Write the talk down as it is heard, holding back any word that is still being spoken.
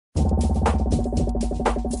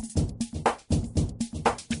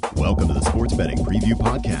betting preview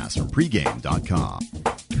podcast from pregame.com.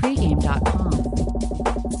 Pregame.com.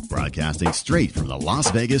 Broadcasting straight from the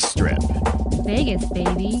Las Vegas Strip. Vegas,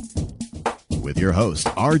 baby. With your host,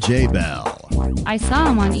 RJ Bell. I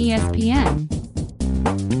saw him on ESPN.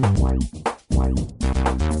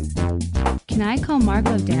 Can I call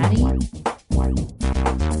Marco Daddy?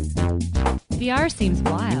 VR seems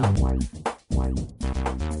wild.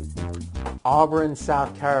 Auburn,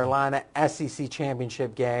 South Carolina, SEC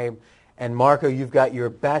championship game. And Marco, you've got your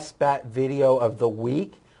best bet video of the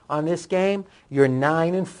week on this game. You're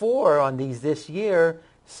 9-4 on these this year.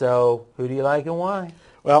 So who do you like and why?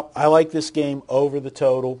 Well, I like this game over the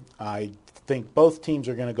total. I think both teams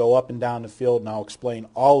are going to go up and down the field, and I'll explain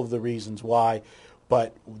all of the reasons why.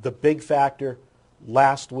 But the big factor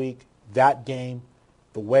last week, that game,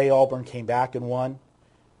 the way Auburn came back and won,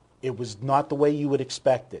 it was not the way you would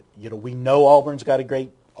expect it. You know, we know Auburn's got a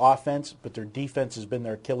great offense, but their defense has been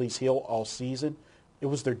their Achilles heel all season. It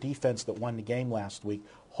was their defense that won the game last week,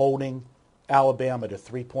 holding Alabama to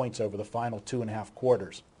 3 points over the final 2.5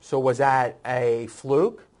 quarters. So was that a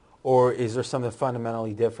fluke, or is there something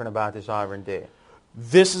fundamentally different about this Auburn D?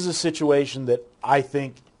 This is a situation that I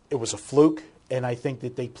think it was a fluke, and I think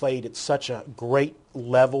that they played at such a great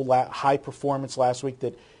level, high performance last week,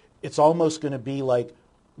 that it's almost going to be like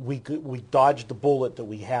we dodged the bullet that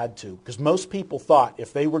we had to. Because most people thought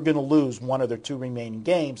if they were going to lose one of their 2 remaining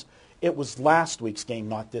games, it was last week's game,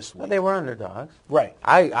 not this week. Well, they were underdogs. Right.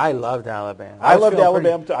 I loved Alabama. I loved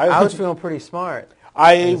Alabama too. I was feeling pretty smart.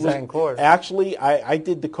 I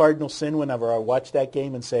did the cardinal sin whenever I watched that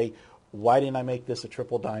game and say, why didn't I make this a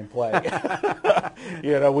triple dime play?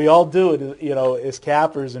 You know, we all do it, you know, as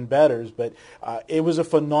cappers and bettors, but it was a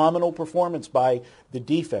phenomenal performance by the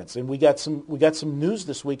defense. And we got some news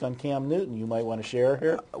this week on Cam Newton you might want to share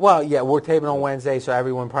here. Well, yeah, we're taping on Wednesday, so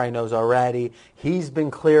everyone probably knows already. He's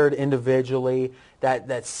been cleared individually.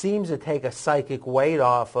 That seems to take a psychic weight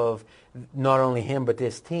off of not only him but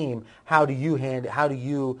this team. How do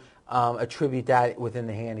you attribute that within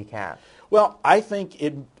the handicap? Well, I think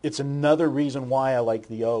it's another reason why I like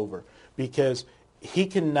the over, because he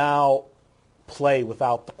can now play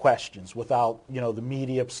without the questions, without, you know, the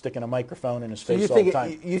media sticking a microphone in his face all the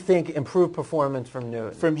time. You think improved performance from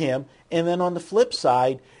Newton? From him. And then on the flip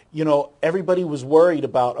side, you know, everybody was worried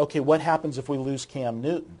about, okay, what happens if we lose Cam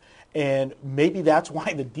Newton? And maybe that's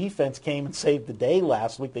why the defense came and saved the day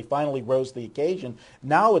last week. They finally rose to the occasion.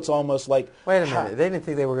 Now it's almost like... Wait a minute. They didn't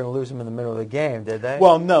think they were going to lose him in the middle of the game, did they?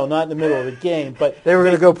 Well, no, not in the middle of the game. But they were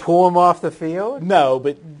going to go pull him off the field? No,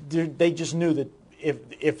 but they just knew that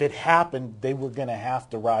if it happened, they were going to have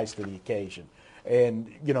to rise to the occasion.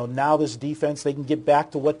 And, you know, now this defense, they can get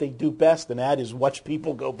back to what they do best, and that is watch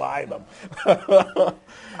people go by them. All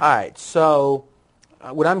right, so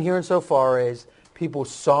what I'm hearing so far is people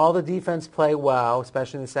saw the defense play well,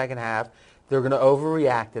 especially in the second half. They're going to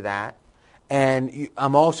overreact to that. And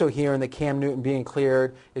I'm also hearing that Cam Newton being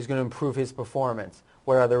cleared is going to improve his performance.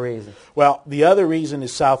 What are the reasons? Well, the other reason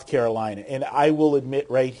is South Carolina. And I will admit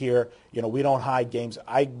right here, you know, we don't hide games.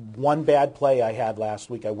 One bad play I had last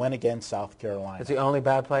week, I went against South Carolina. That's the only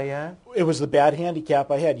bad play you had? It was the bad handicap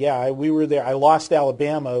I had. Yeah, we were there. I lost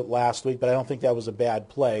Alabama last week, but I don't think that was a bad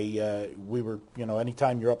play. We were, you know,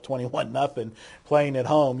 anytime you're up 21-0 playing at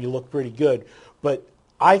home, you look pretty good. But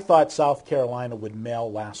I thought South Carolina would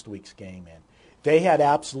mail last week's game in. They had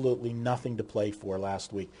absolutely nothing to play for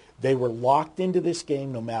last week. They were locked into this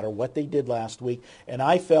game no matter what they did last week, and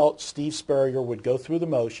I felt Steve Spurrier would go through the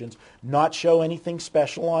motions, not show anything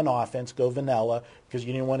special on offense, go vanilla, because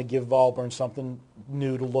you didn't want to give Auburn something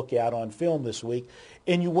new to look at on film this week,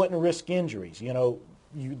 and you wouldn't risk injuries. You know,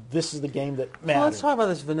 this is the game that matters. Well, let's talk about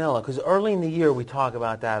this vanilla, because early in the year we talk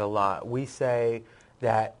about that a lot. We say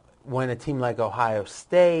that when a team like Ohio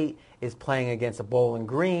State is playing against a Bowling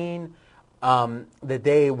Green, that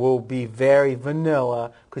they will be very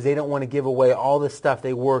vanilla because they don't want to give away all the stuff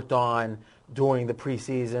they worked on during the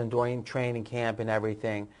preseason, during training camp and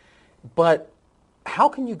everything. But how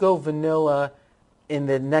can you go vanilla in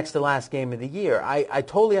the next to last game of the year? I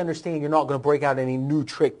totally understand you're not going to break out any new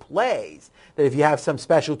trick plays, that if you have some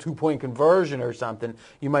special 2-point conversion or something,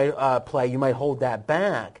 you might you might hold that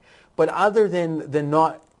back. But other than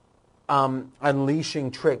not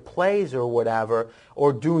unleashing trick plays or whatever,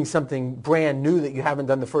 or doing something brand new that you haven't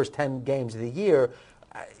done the first 10 games of the year,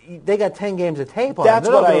 they got 10 games of tape on them.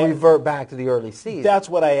 They're not going to revert back to the early season. That's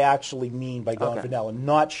what I actually mean by going vanilla,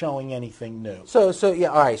 not showing anything new. So yeah,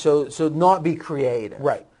 all right. So not be creative.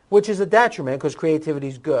 Right. Which is a detriment because creativity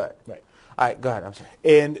is good. Right. All right, go ahead. I'm sorry.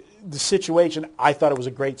 And the situation, I thought it was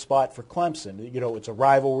a great spot for Clemson. It's a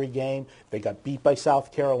rivalry game. They got beat by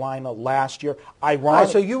South Carolina last year. All right,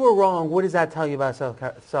 so you were wrong. What does that tell you about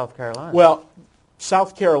South Carolina? Well,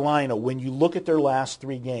 South Carolina, when you look at their last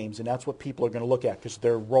 3 games, and that's what people are going to look at because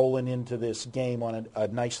they're rolling into this game on a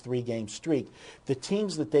nice 3-game streak, the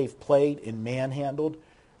teams that they've played and manhandled,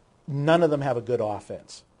 none of them have a good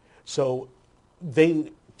offense. So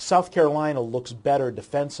South Carolina looks better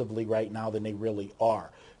defensively right now than they really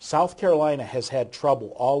are. South Carolina has had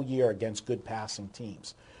trouble all year against good passing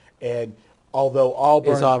teams. And although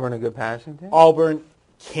is Auburn a good passing team? Auburn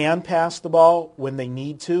can pass the ball when they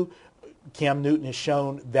need to. Cam Newton has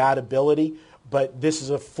shown that ability, but this is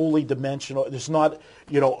a fully dimensional. There's not,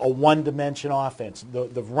 a one-dimension offense.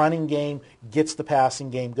 The running game gets the passing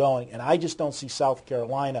game going, and I just don't see South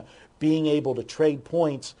Carolina being able to trade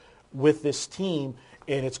points with this team,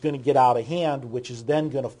 and it's going to get out of hand, which is then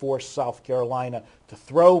going to force South Carolina to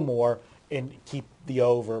throw more and keep the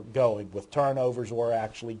over going with turnovers or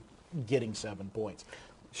actually getting 7 points.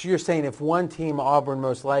 So you're saying if one team, Auburn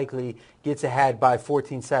most likely, gets ahead by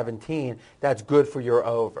 14-17, that's good for your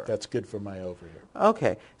over? That's good for my over here.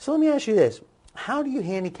 Okay. So let me ask you this. How do you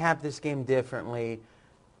handicap this game differently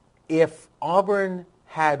if Auburn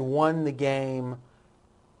had won the game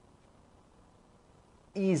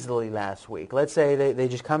easily last week? Let's say they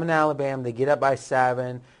just come in Alabama, they get up by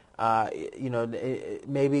 7,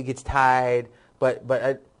 maybe it gets tied, but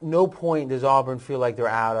at no point does Auburn feel like they're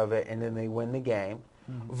out of it, and then they win the game.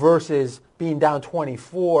 Versus being down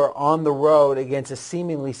 24 on the road against a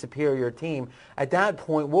seemingly superior team. At that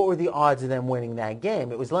point, what were the odds of them winning that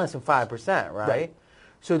game? It was less than 5%, right?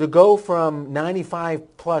 So to go from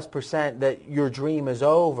 95+% that your dream is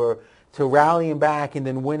over to rallying back and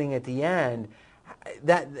then winning at the end,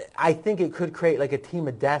 that I think it could create like a team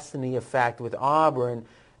of destiny effect with Auburn.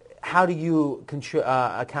 How do you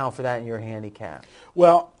account for that in your handicap?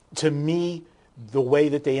 Well, to me, the way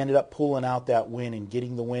that they ended up pulling out that win and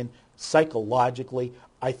getting the win, psychologically,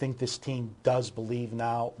 I think this team does believe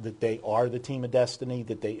now that they are the team of destiny,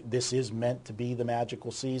 that this is meant to be the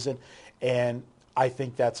magical season. And I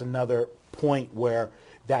think that's another point where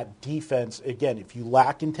that defense, again, if you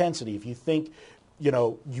lack intensity, if you think,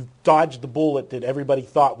 you dodged the bullet that everybody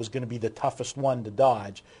thought was going to be the toughest one to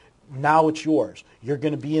dodge, now it's yours. You're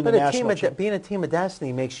going to be in the national championship. Being a team of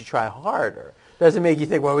destiny makes you try harder. Doesn't make you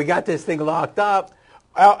think, well, we got this thing locked up.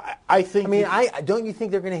 I think. Don't you think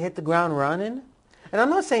they're going to hit the ground running? And I'm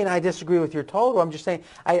not saying I disagree with your total. I'm just saying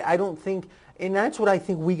I don't think, and that's what I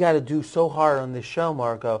think we got to do so hard on this show,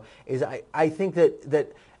 Marco, is I think that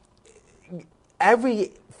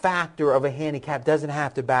every factor of a handicap doesn't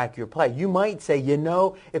have to back your play. You might say,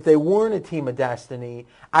 if they weren't a team of destiny,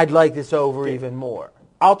 I'd like this over even more.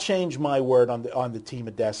 I'll change my word on the team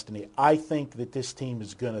of destiny. I think that this team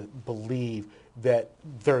is going to believe that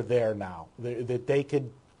they're there now, that they could,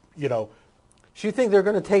 So you think they're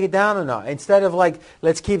going to take it down or not? Instead of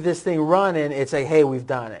let's keep this thing running, it's like, hey, we've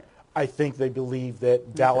done it. I think they believe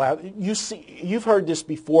that Dallas. You've heard this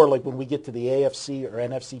before, like when we get to the AFC or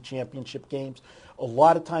NFC championship games, a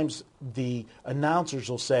lot of times the announcers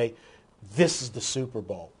will say, this is the Super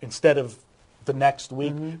Bowl, instead of the next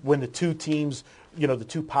week when the two teams, the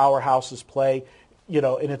two powerhouses play,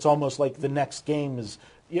 and it's almost like the next game is,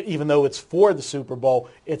 even though it's for the Super Bowl,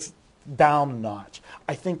 it's down a notch.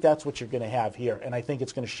 I think that's what you're going to have here, and I think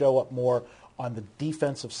it's going to show up more on the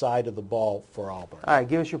defensive side of the ball for Auburn. All right,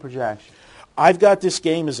 give us your projection. I've got this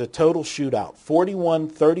game as a total shootout,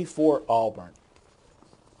 41-34 Auburn.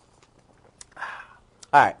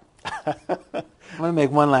 All right. I'm going to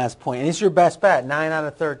make one last point, and it's your best bet, 9 out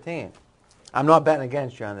of 13. I'm not betting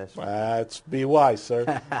against you on this one. Let's be wise,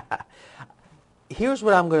 sir. Here's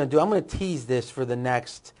what I'm going to do. I'm going to tease this for the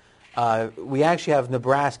next. We actually have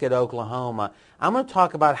Nebraska at Oklahoma. I'm going to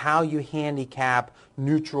talk about how you handicap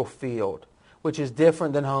neutral field, which is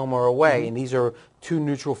different than home or away. And these are two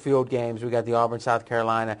neutral field games. We got the Auburn, South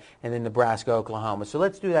Carolina, and then Nebraska, Oklahoma. So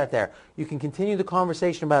let's do that there. You can continue the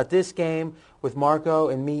conversation about this game with Marco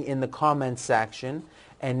and me in the comments section.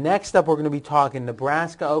 And next up, we're going to be talking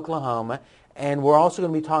Nebraska, Oklahoma, and we're also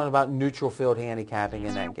going to be talking about neutral field handicapping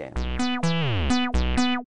in that game.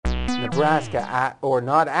 Nebraska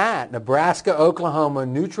Nebraska, Oklahoma,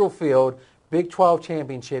 neutral field, Big 12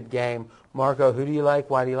 championship game. Marco, who do you like?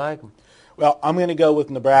 Why do you like them? Well, I'm going to go with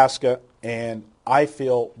Nebraska, and I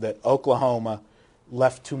feel that Oklahoma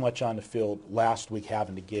left too much on the field last week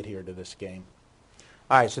having to get here to this game.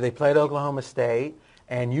 All right, so they played Oklahoma State,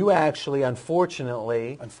 and you actually,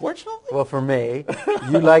 unfortunately, well, for me,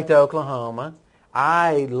 you liked Oklahoma.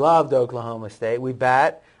 I loved Oklahoma State. We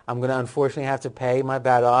bet. I'm going to unfortunately have to pay my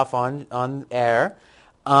bet off on air.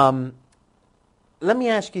 Let me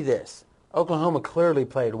ask you this. Oklahoma clearly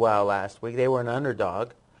played well last week. They were an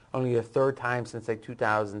underdog, only the third time since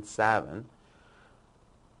 2007.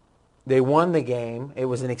 They won the game. It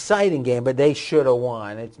was an exciting game, but they should have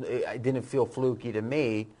won. It didn't feel fluky to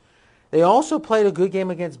me. They also played a good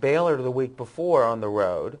game against Baylor the week before on the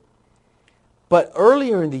road. But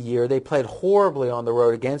earlier in the year, they played horribly on the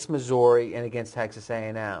road against Missouri and against Texas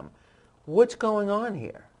A&M. What's going on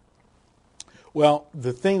here? Well,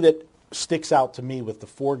 the thing that sticks out to me with the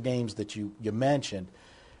 4 games that you mentioned,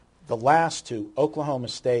 the last 2, Oklahoma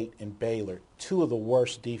State and Baylor, 2 of the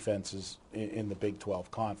worst defenses in the Big 12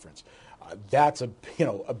 Conference. That's a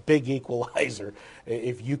big equalizer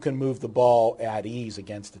if you can move the ball at ease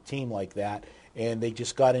against a team like that. And they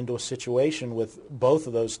just got into a situation with both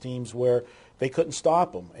of those teams where they couldn't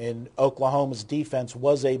stop them. And Oklahoma's defense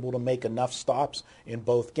was able to make enough stops in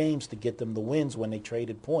both games to get them the wins when they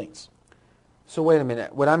traded points. So wait a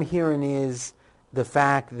minute. What I'm hearing is the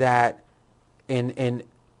fact that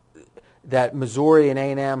that Missouri and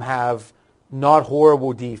A&M have not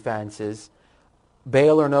horrible defenses.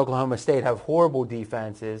 Baylor and Oklahoma State have horrible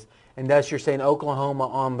defenses, and thus you're saying Oklahoma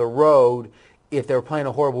on the road, if they're playing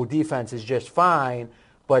a horrible defense, is just fine,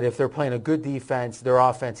 but if they're playing a good defense, their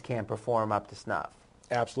offense can't perform up to snuff.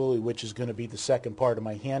 Absolutely, which is going to be the second part of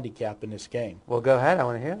my handicap in this game. Well, go ahead. I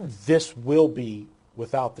want to hear this. This will be,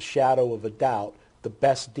 without the shadow of a doubt, the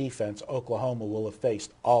best defense Oklahoma will have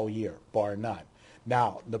faced all year, bar none.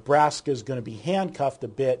 Now, Nebraska is going to be handcuffed a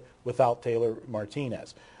bit without Taylor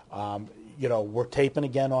Martinez. We're taping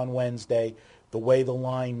again on Wednesday. The way the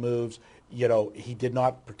line moves, he did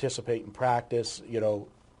not participate in practice,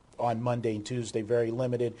 on Monday and Tuesday, very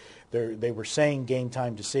limited. They were saying game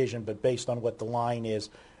time decision, but based on what the line is,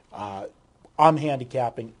 I'm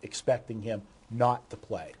handicapping, expecting him not to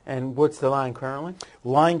play. And what's the line currently?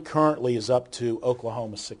 Line currently is up to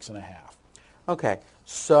Oklahoma 6.5. Okay,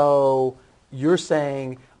 so you're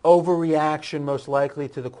saying overreaction most likely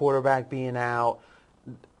to the quarterback being out.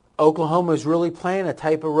 Oklahoma is really playing a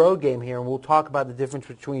type of road game here, and we'll talk about the difference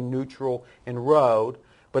between neutral and road,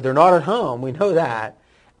 but they're not at home. We know that.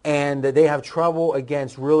 And they have trouble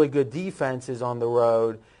against really good defenses on the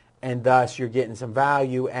road, and thus you're getting some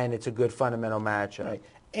value, and it's a good fundamental matchup. Right.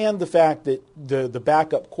 And the fact that the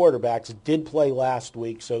backup quarterbacks did play last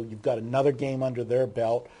week, so you've got another game under their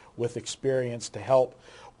belt with experience to help.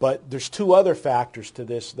 But there's 2 other factors to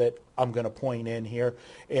this that I'm going to point in here.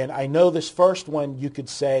 And I know this first one you could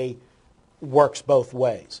say works both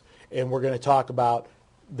ways. And we're going to talk about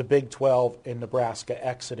the Big 12 and Nebraska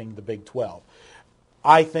exiting the Big 12.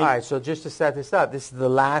 I think. All right, so just to set this up, this is the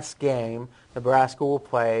last game Nebraska will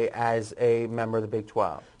play as a member of the Big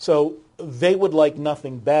 12. So they would like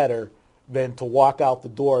nothing better than to walk out the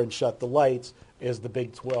door and shut the lights as the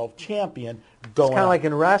Big 12 champion. It's kind of like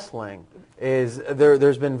in wrestling.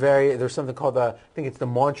 There's something called I think it's the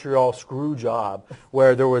Montreal screw job,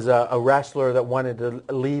 where there was a wrestler that wanted to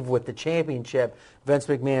leave with the championship. Vince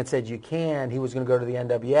McMahon said you can. He was going to go to the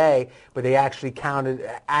NWA, but they actually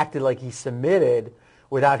acted like he submitted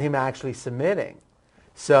without him actually submitting.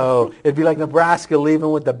 So it'd be like Nebraska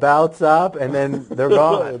leaving with the belts up, and then they're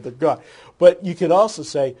gone. They're gone. But you could also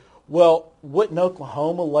say, well, wouldn't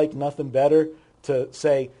Oklahoma like nothing better to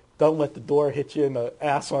say, don't let the door hit you in the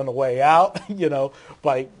ass on the way out,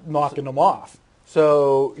 by knocking them off.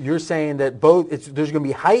 So you're saying that there's going to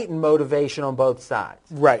be heightened motivation on both sides.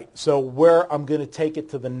 Right. So where I'm going to take it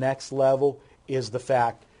to the next level is the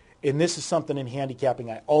fact, and this is something in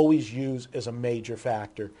handicapping I always use as a major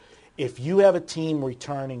factor. If you have a team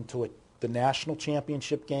returning to the national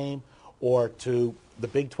championship game or to the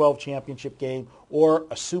Big 12 championship game or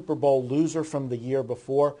a Super Bowl loser from the year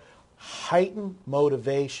before, heightened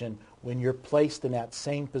motivation when you're placed in that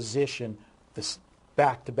same position this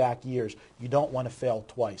back-to-back years. You don't want to fail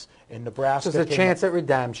twice. And Nebraska. So it's a chance at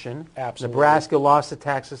redemption. Absolutely. Nebraska lost to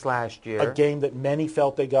Texas last year. A game that many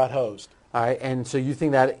felt they got hosed. All right, and so you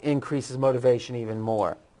think that increases motivation even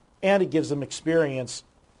more. And it gives them experience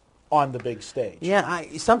on the big stage. Yeah,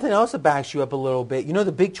 something else that backs you up a little bit. You know,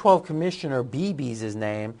 the Big 12 commissioner, Beebe's his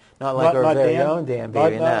name, not our very own Dan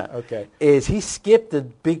Beebe. No. Okay. Is he skipped the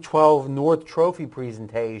Big 12 North Trophy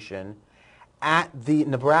presentation at the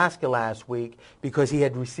Nebraska last week because he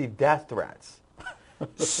had received death threats.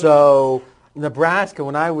 So Nebraska,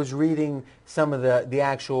 when I was reading some of the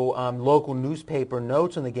actual local newspaper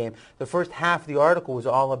notes on the game, the first half of the article was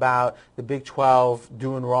all about the Big 12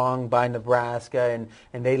 doing wrong by Nebraska,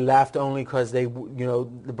 and they left only because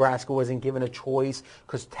Nebraska wasn't given a choice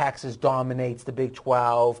because Texas dominates the Big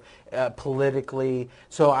 12 politically.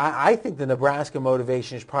 So I think the Nebraska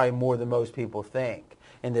motivation is probably more than most people think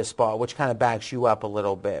in this spot, which kind of backs you up a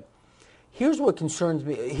little bit. Here's what concerns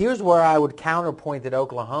me. Here's where I would counterpoint that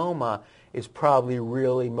Oklahoma is probably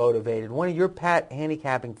really motivated. One of your pet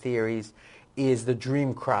handicapping theories is the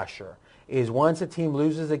dream crusher. Is once a team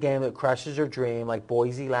loses a game that crushes their dream, like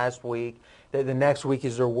Boise last week, that the next week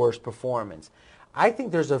is their worst performance. I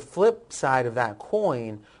think there's a flip side of that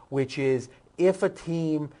coin, which is if a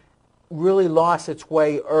team really lost its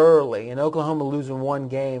way early, and Oklahoma losing one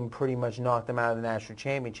game pretty much knocked them out of the national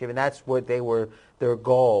championship, and that's what their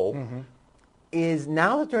goal. Mm-hmm. Is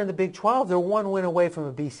now that they're in the Big 12, they're one win away from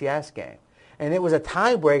a BCS game. And it was a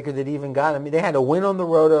tiebreaker that even got them. They had to win on the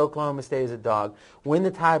road at Oklahoma State as a dog, win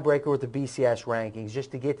the tiebreaker with the BCS rankings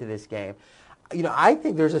just to get to this game. I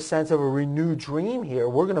think there's a sense of a renewed dream here.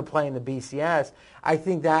 We're going to play in the BCS. I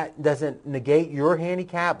think that doesn't negate your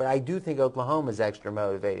handicap, but I do think Oklahoma's extra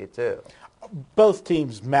motivated too. Both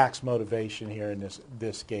teams max motivation here in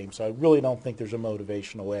this game, so I really don't think there's a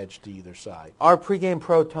motivational edge to either side. Our pregame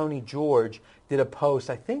pro, Tony George, did a post,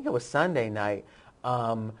 I think it was Sunday night,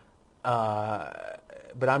 but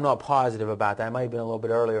I'm not positive about that. It might have been a little bit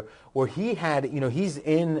earlier, where he had, he's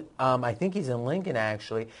in, I think he's in Lincoln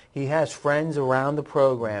actually. He has friends around the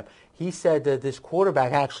program. He said that this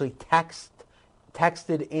quarterback actually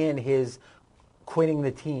texted in his quitting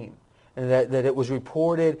the team. And that it was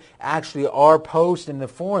reported. Actually, our post in the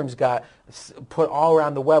forums got put all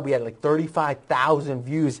around the web. We had like 35,000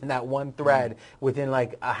 views in that one thread within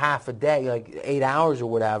like a half a day, like 8 hours or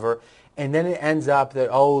whatever. And then it ends up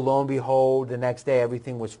that, lo and behold, the next day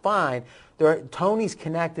everything was fine. Tony's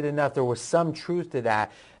connected enough. There was some truth to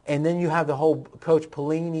that. And then you have the whole Coach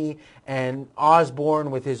Pelini and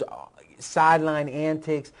Osborne with his sideline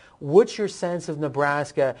antics. What's your sense of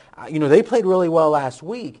Nebraska? They played really well last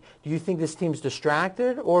week. Do you think this team's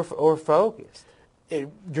distracted or focused?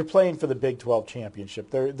 You're playing for the Big 12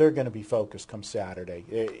 championship. They're going to be focused come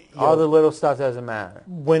Saturday. All the little stuff doesn't matter.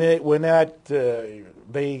 When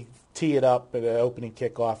they tee it up at the opening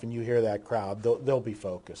kickoff and you hear that crowd, they'll be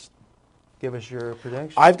focused. Give us your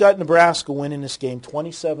prediction. I've got Nebraska winning this game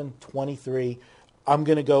 27-23. I'm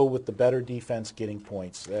going to go with the better defense getting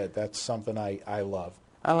points. That's something I love.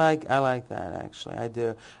 I like that, actually. I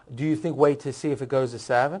do. Do you think wait to see if it goes to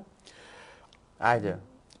 7? I do.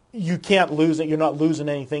 You can't lose it. You're not losing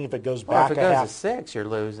anything if it goes back if it goes half. to 6, you're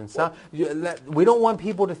losing some. We don't want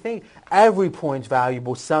people to think every point's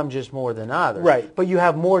valuable, some just more than others. Right. But you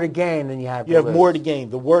have more to gain than you have to lose. You have more to gain.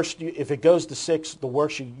 The worst, if it goes to 6, the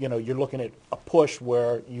worst, you're looking at a push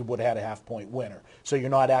where you would have had a half-point winner. So you're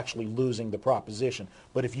not actually losing the proposition.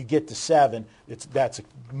 But if you get to 7, that's a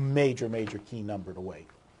major, major key number to weight.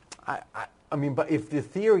 I mean, but if the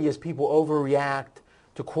theory is people overreact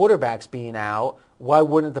to quarterbacks being out, why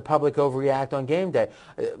wouldn't the public overreact on game day?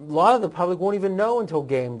 A lot of the public won't even know until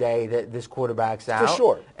game day that this quarterback's out. For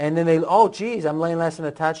sure. And then I'm laying less than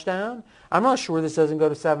a touchdown. I'm not sure this doesn't go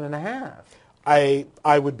to 7.5.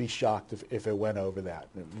 I would be shocked if it went over that,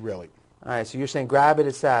 really. All right, so you're saying grab it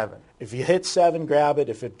at 7. If you hit 7, grab it.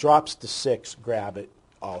 If it drops to 6, grab it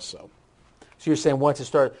also. So you're saying once it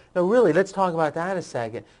starts. No, really, let's talk about that a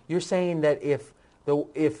second. You're saying that if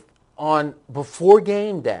on before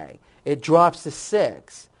game day it drops to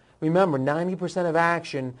 6, remember 90% of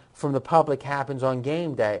action from the public happens on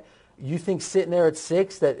game day. You think sitting there at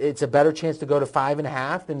 6 that it's a better chance to go to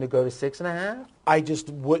 5.5 than to go to 6.5? I just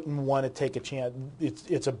wouldn't want to take a chance.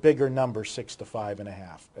 It's a bigger number, 6 to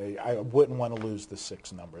 5.5. I wouldn't want to lose the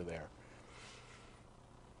 6 number there.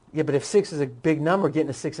 Yeah, but if 6 is a big number,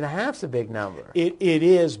 getting to 6.5 is a big number. It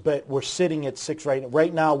is, but we're sitting at 6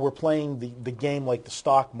 right now. We're playing the game like the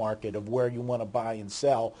stock market of where you want to buy and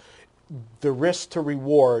sell. The risk to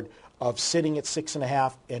reward of sitting at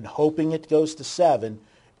 6.5 and hoping it goes to 7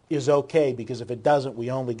 is okay, because if it doesn't,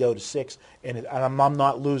 we only go to 6, and I'm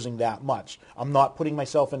not losing that much. I'm not putting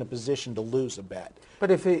myself in a position to lose a bet.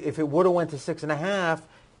 But if it would have went to 6.5,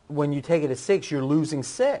 when you take it to 6, you're losing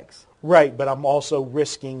 6. Right, but I'm also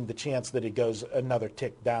risking the chance that it goes another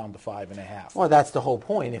tick down to 5.5. Well, that's the whole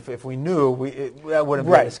point. If we knew, that wouldn't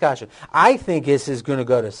be a discussion. I think this is going to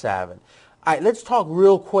go to 7. All right, let's talk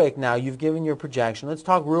real quick now. You've given your projection. Let's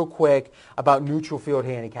talk real quick about neutral field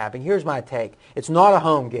handicapping. Here's my take. It's not a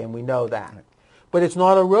home game. We know that. but it's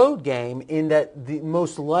not a road game in that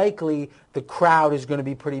most likely the crowd is going to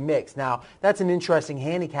be pretty mixed. Now, that's an interesting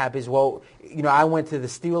handicap as well. I went to the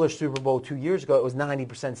Steelers Super Bowl 2 years ago. It was 90%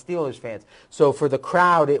 Steelers fans. So for the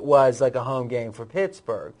crowd, it was like a home game for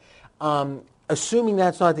Pittsburgh. Assuming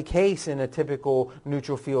that's not the case in a typical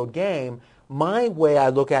neutral field game, my way I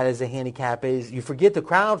look at it as a handicap is you forget the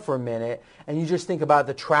crowd for a minute and you just think about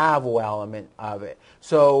the travel element of it.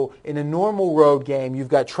 So in a normal road game, you've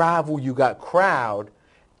got travel, you've got crowd,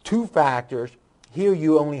 two factors. Here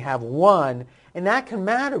you only have one, and that can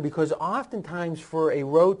matter because oftentimes for a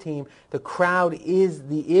road team, the crowd is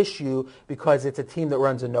the issue because it's a team that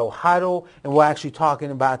runs a no huddle, and we're actually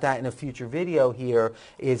talking about that in a future video here,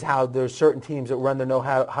 is how there's certain teams that run the no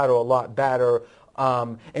huddle a lot better.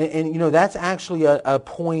 That's actually a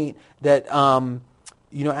point that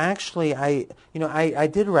actually I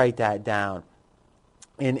did write that down,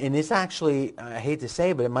 and this actually, I hate to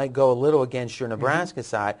say, but it might go a little against your Nebraska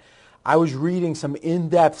side. I was reading some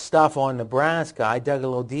in-depth stuff on Nebraska. I dug a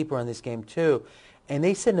little deeper on this game too, and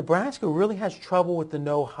they said Nebraska really has trouble with the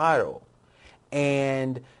no huddle.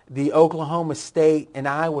 And the Oklahoma State and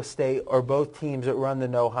Iowa State are both teams that run the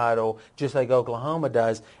no huddle, just like Oklahoma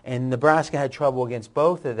does. And Nebraska had trouble against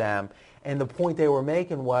both of them. And the point they were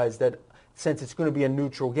making was that since it's going to be a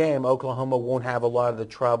neutral game, Oklahoma won't have a lot of the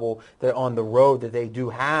trouble that on the road that they do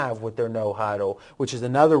have with their no huddle, which is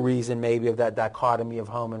another reason maybe of that dichotomy of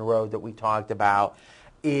home and road that we talked about.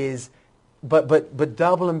 But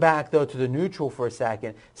doubling back, though, to the neutral for a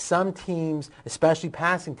second, some teams, especially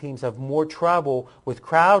passing teams, have more trouble with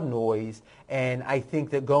crowd noise, and I think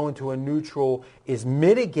that going to a neutral is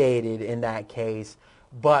mitigated in that case,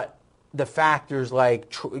 but the factors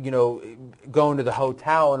like, going to the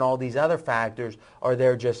hotel and all these other factors are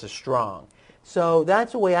there just as strong. So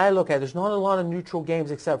that's the way I look at it. There's not a lot of neutral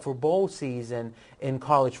games except for bowl season in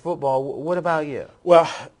college football. What about you? Well,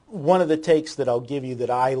 one of the takes that I'll give you that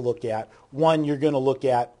I look at, one, you're going to look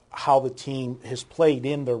at how the team has played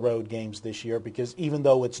in their road games this year, because even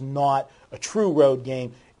though it's not a true road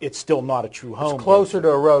game, it's still not a true home game. It's closer to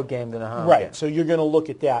a road game than a home game. Right, so you're going to look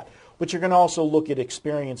at that. But you're going to also look at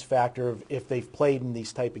experience factor of if they've played in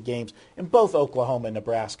these type of games. And both Oklahoma and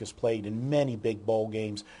Nebraska's played in many big bowl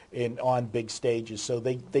games on big stages, so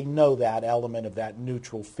they know that element of that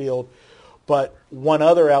neutral field. But one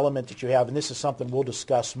other element that you have, and this is something we'll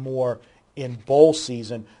discuss more in bowl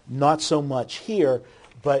season, not so much here,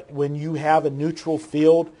 but when you have a neutral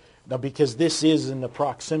field, now because this is in the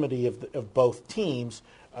proximity of both teams,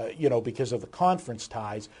 because of the conference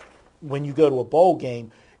ties, when you go to a bowl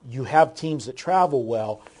game, you have teams that travel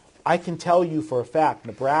well. I can tell you for a fact,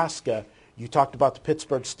 Nebraska, you talked about the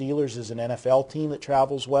Pittsburgh Steelers as an NFL team that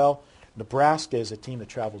travels well. Nebraska is a team that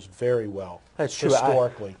travels very well. That's true.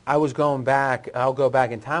 Historically. I was going back, I'll go back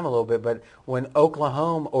in time a little bit, but when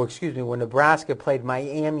when Nebraska played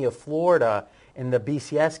Miami of Florida in the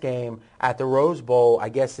BCS game at the Rose Bowl, I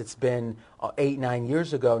guess it's been 8-9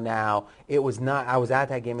 years ago now, it was not, I was at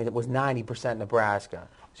that game and it was 90% Nebraska.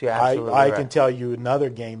 So I can tell you another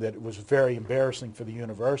game that was very embarrassing for the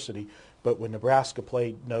university, but when Nebraska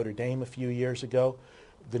played Notre Dame a few years ago,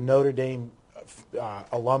 the Notre Dame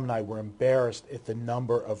alumni were embarrassed at the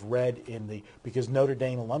number of red because Notre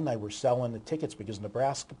Dame alumni were selling the tickets because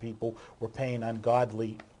Nebraska people were paying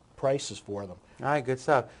ungodly prices for them. All right, good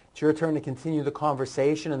stuff. It's your turn to continue the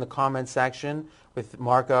conversation in the comment section with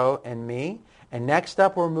Marco and me. And next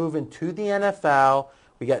up, we're moving to the NFL.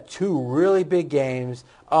 We got two really big games.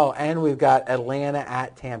 Oh, and we've got Atlanta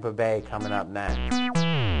at Tampa Bay coming up next.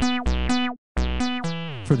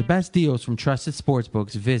 For the best deals from trusted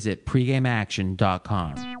sportsbooks, visit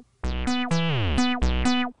pregameaction.com.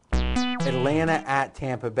 Atlanta at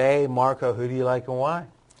Tampa Bay. Marco, who do you like and why?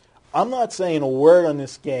 I'm not saying a word on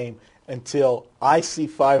this game until I see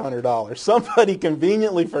 $500. Somebody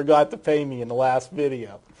conveniently forgot to pay me in the last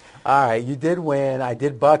video. All right, you did win. I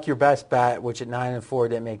did buck your best bet, which at 9-4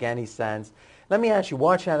 didn't make any sense. Let me ask you,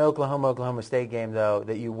 watching that Oklahoma State game, though,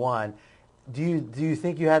 that you won, do you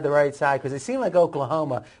think you had the right side? Because it seemed like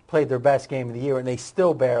Oklahoma played their best game of the year, and they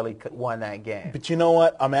still barely won that game. But you know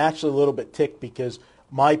what? I'm actually a little bit ticked because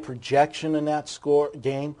my projection in that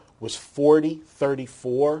game was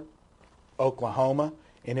 40-34 Oklahoma,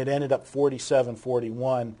 and it ended up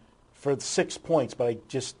 47-41 for the 6 points. But I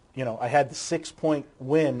just, I had the 6-point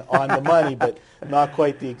win on the money, but not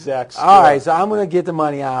quite the exact score. All right, so I'm going to get the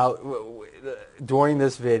money out during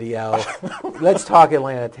this video. Let's talk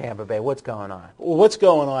Atlanta-Tampa Bay. What's going on? Well, what's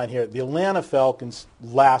going on here? The Atlanta Falcons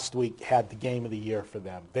last week had the game of the year for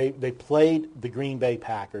them. They played the Green Bay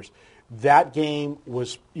Packers. That game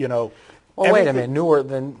was, Well, Well, wait a minute.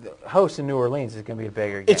 The host in New Orleans is going to be a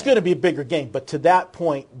bigger game. It's going to be a bigger game, but to that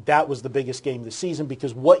point, that was the biggest game of the season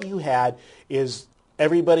because what you had is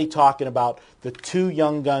everybody talking about the two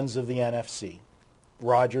young guns of the NFC,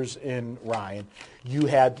 Rodgers and Ryan. You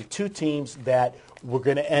had the two teams that were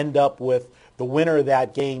going to end up with the winner of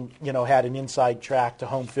that game, had an inside track to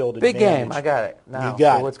home field advantage. Big game. I got it. Now, you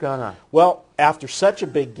got what's going on? Well, after such a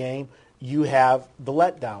big game, you have the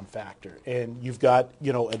letdown factor, and you've got,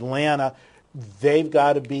 Atlanta. They've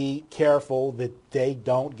got to be careful that they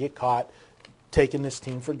don't get caught taking this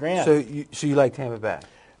team for granted. So you like Tampa Bay?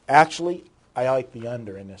 Actually, I like the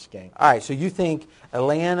under in this game. All right, so you think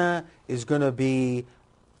Atlanta is going to be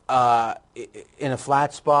in a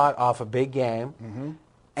flat spot off a big game,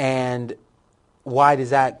 and why does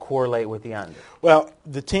that correlate with the under? Well,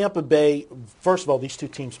 the Tampa Bay, first of all, these two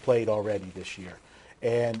teams played already this year,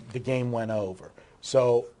 and the game went over.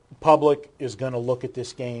 So public is going to look at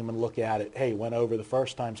this game and look at it, hey, went over the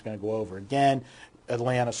first time, it's going to go over again.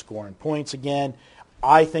 Atlanta scoring points again.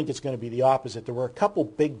 I think it's going to be the opposite. There were a couple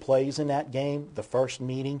big plays in that game, the first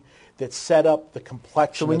meeting, that set up the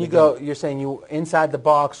complexion. So when of you the go, game. you're saying you inside the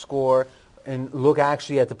box score and look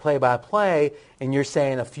actually at the play-by-play, and you're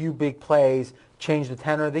saying a few big plays changed the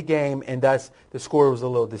tenor of the game, and thus the score was a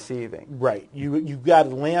little deceiving. Right. You've got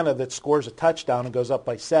Atlanta that scores a touchdown and goes up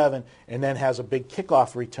by 7 and then has a big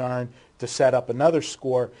kickoff return to set up another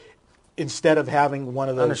score instead of having one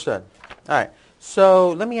of those. Understood. All right.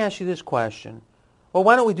 So let me ask you this question. Well,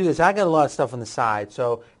 why don't we do this? I got a lot of stuff on the side,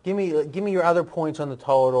 so give me your other points on the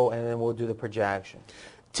total, and then we'll do the projection.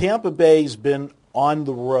 Tampa Bay's been on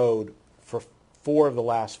the road for 4 of the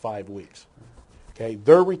last 5 weeks. Okay,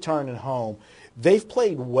 they're returning home. They've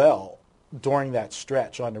played well during that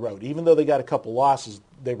stretch on the road. Even though they got a couple losses,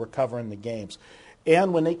 they were covering the games.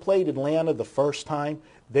 And when they played Atlanta the first time,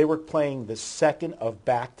 they were playing the second of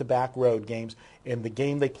back-to-back road games, and the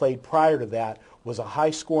game they played prior to that was a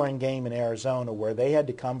high-scoring game in Arizona where they had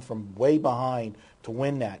to come from way behind to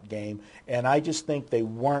win that game. And I just think they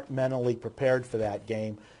weren't mentally prepared for that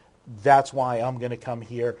game. That's why I'm going to come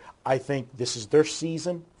here. I think this is their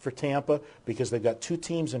season for Tampa because they've got 2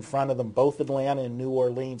 teams in front of them, both Atlanta and New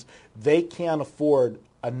Orleans. They can't afford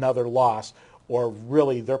another loss, or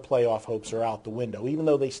really their playoff hopes are out the window, even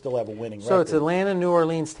though they still have a winning record. So it's Atlanta, New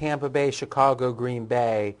Orleans, Tampa Bay, Chicago, Green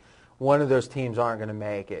Bay. One of those teams aren't going to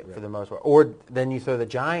make it for the most part. Or then you throw the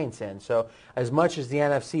Giants in. So as much as the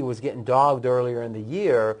NFC was getting dogged earlier in the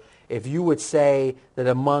year, if you would say that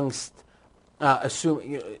amongst let's do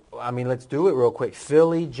it real quick.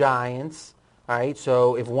 Philly, Giants, all right?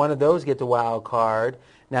 So if one of those get the wild card,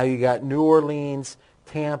 now you got New Orleans,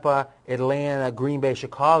 Tampa, Atlanta, Green Bay,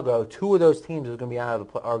 Chicago. 2 of those teams are going to be out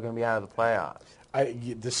of the playoffs.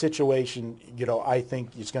 The situation, I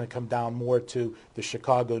think is going to come down more to the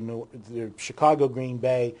Chicago, Green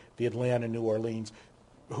Bay, the Atlanta, New Orleans.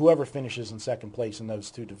 Whoever finishes in second place in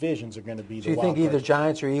those 2 divisions are going to be the wild So you think either cards.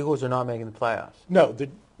 Giants or Eagles are not making the playoffs? No,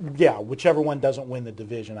 whichever one doesn't win the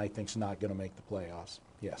division, I think is not going to make the playoffs.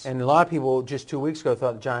 Yes. And a lot of people just 2 weeks ago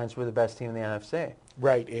thought the Giants were the best team in the NFC.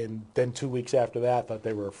 Right, and then 2 weeks after that, thought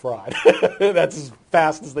they were a fraud. That's as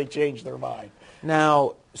fast as they changed their mind.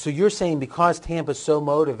 Now, so you're saying because Tampa's so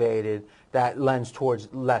motivated, that lends towards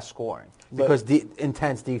less scoring because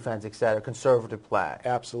intense defense, et cetera, conservative play.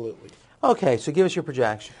 Absolutely. Okay, so give us your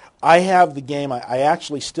projection. I have the game. I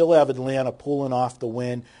actually still have Atlanta pulling off the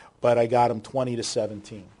win, but I got them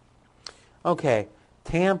 20-17. Okay,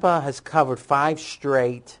 Tampa has covered 5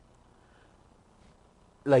 straight,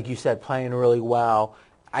 like you said, playing really well.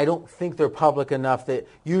 I don't think they're public enough that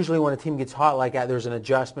usually when a team gets hot like that, there's an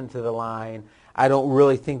adjustment to the line. I don't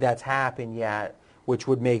really think that's happened yet, which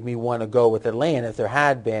would make me want to go with Atlanta if there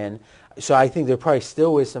had been. So I think there probably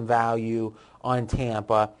still is some value on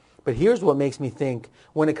Tampa. But here's what makes me think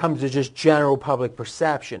when it comes to just general public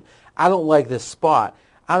perception. I don't like this spot.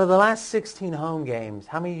 Out of the last 16 home games,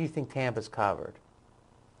 how many do you think Tampa's covered?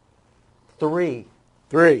 3.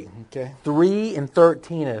 3, okay. 3 and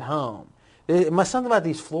 13 at home. It must something about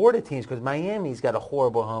these Florida teams because Miami's got a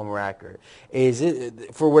horrible home record. Is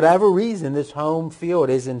it for whatever reason this home field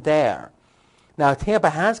isn't there? Now Tampa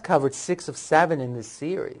has covered 6 of 7 in this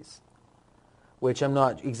series, which I'm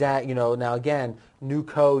not exact. Now again, new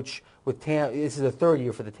coach with Tampa. This is the 3rd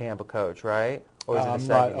year for the Tampa coach, right? Or is it the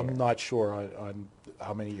second year? I'm not sure on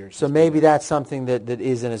how many years. So maybe that's something that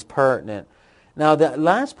isn't as pertinent. Now, the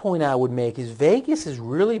last point I would make is Vegas has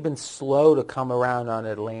really been slow to come around on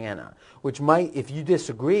Atlanta, which might, if you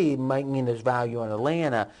disagree, might mean there's value on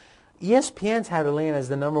Atlanta. ESPN's had Atlanta as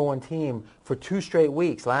the number 1 team for 2 straight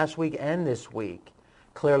weeks, last week and this week.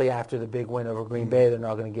 Clearly, after the big win over Green Bay, they're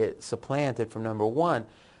not going to get supplanted from number 1.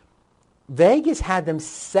 Vegas had them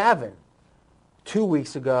 7 2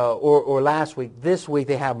 weeks ago or last week. This week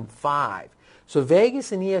they have them 5. So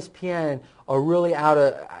Vegas and ESPN are really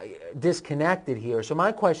disconnected here. So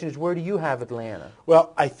my question is, where do you have Atlanta?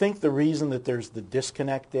 Well, I think the reason that there's the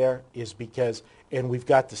disconnect there is because, and we've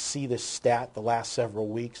got to see this stat the last several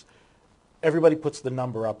weeks, everybody puts the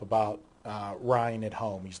number up about Ryan at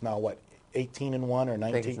home. He's now, 18-1 or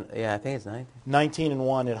 19? I think it's 19.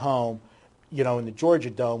 19-1 at home, in the Georgia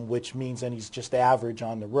Dome, which means then he's just average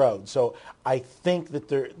on the road. So I think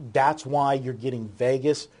that that's why you're getting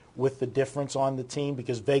Vegas with the difference on the team,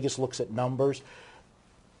 because Vegas looks at numbers.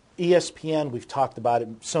 ESPN, we've talked about it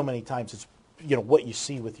so many times, it's what you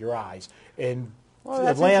see with your eyes. And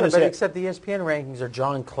Atlanta's, but except the ESPN rankings are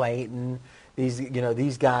John Clayton,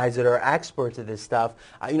 these guys that are experts at this stuff.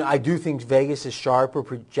 I do think Vegas is sharper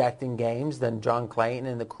projecting games than John Clayton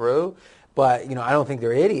and the crew, but I don't think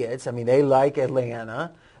they're idiots. I mean, they like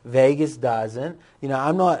Atlanta. Vegas doesn't.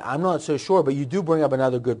 I'm not so sure, but you do bring up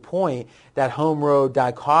another good point, that home-road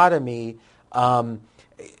dichotomy.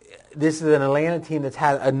 This is an Atlanta team that's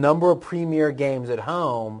had a number of premier games at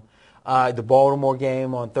home. The Baltimore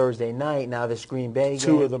game on Thursday night, now this Green Bay game.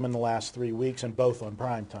 2 of them in the last 3 weeks, and both on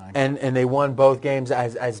prime time. And they won both games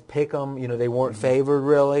as pick'em. They weren't favored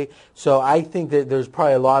really. So I think that there's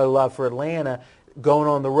probably a lot of love for Atlanta going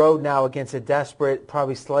on the road now against a desperate,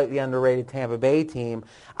 probably slightly underrated Tampa Bay team.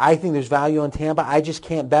 I think there's value on Tampa. I just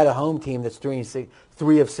can't bet a home team that's 3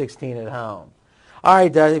 of 16 at home. All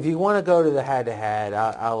right, Doug, if you want to go to the head-to-head,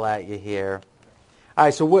 I'll let you here. All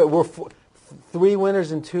right, so we're 3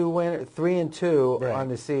 winners and 2 winners, 3 and 2 right on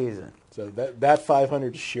the season. So that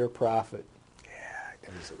 500 is sheer profit.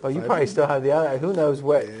 Oh, you probably still have the other. Who knows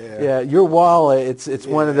what? Yeah, your wallet. It's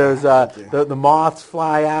one of those the moths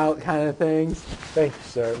fly out kind of things. Thank you,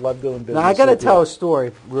 sir. Love doing business. Now I got to tell a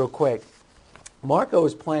story real quick. Marco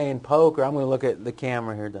was playing poker. I'm going to look at the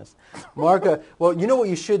camera here, Dustin. Marco. Well, you know what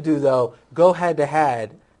you should do though? Go head to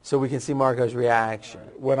head so we can see Marco's reaction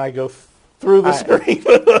when I go through the screen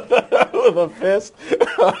with a fist.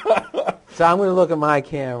 So I'm going to look at my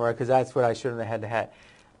camera because that's what I should have head to head.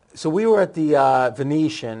 So we were at the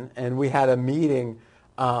Venetian, and we had a meeting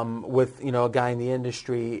with a guy in the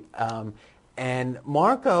industry, and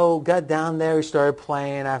Marco got down there. He started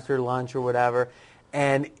playing after lunch or whatever,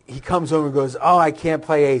 and he comes over and goes, "Oh, I can't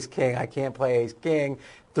play Ace King. I can't play Ace King."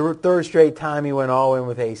 Third straight time he went all in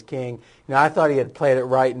with Ace King. I thought he had played it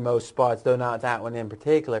right in most spots, though not that one in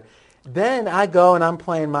particular. Then I go and I'm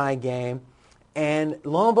playing my game, and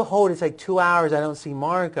lo and behold, it's like 2 hours I don't see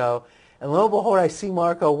Marco. And lo and behold, I see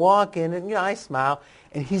Marco walk in, and I smile,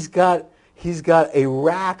 and he's got a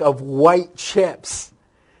rack of white chips.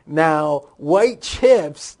 Now, white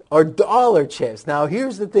chips are dollar chips. Now,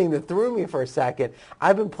 here's the thing that threw me for a second.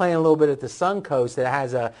 I've been playing a little bit at the Suncoast that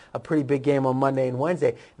has a pretty big game on Monday and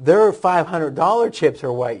Wednesday. Their $500 chips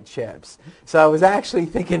are white chips. So I was actually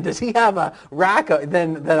thinking, does he have a rack of,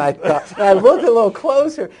 then I thought, and I looked a little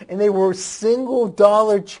closer, and they were single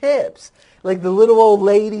dollar chips. Like the little old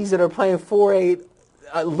ladies that are playing 4-8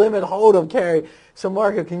 limit hold'em carry. So,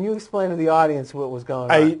 Marco, can you explain to the audience what was going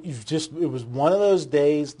on? It was one of those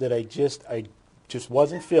days that I just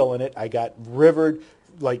wasn't feeling it. I got rivered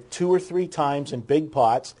like 2 or 3 times in big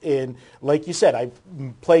pots, and like you said, I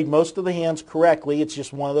played most of the hands correctly. It's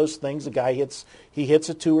just one of those things. The guy hits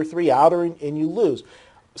a 2 or 3 outer, and you lose.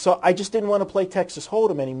 So I just didn't want to play Texas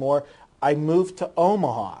Hold'em anymore. I moved to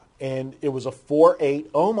Omaha, and it was a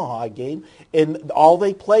 4-8 Omaha game, and all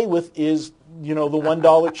they play with is the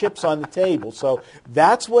 $1 chips on the table. So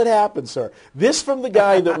that's what happened, sir. This from the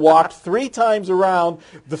guy that walked 3 times around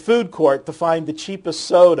the food court to find the cheapest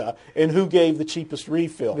soda and who gave the cheapest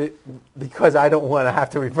refill. Because I don't want to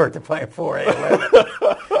have to revert to playing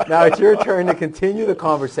 4-8. Now it's your turn to continue the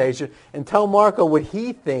conversation and tell Marco what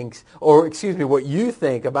he thinks, or excuse me, what you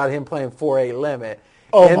think about him playing 4-8 limit.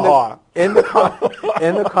 Omaha. In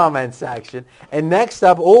the comment section. And next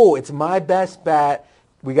up, it's my best bet.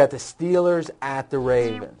 We got the Steelers at the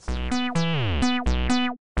Ravens.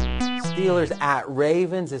 Steelers at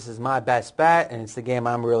Ravens. This is my best bet, and it's the game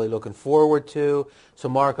I'm really looking forward to. So,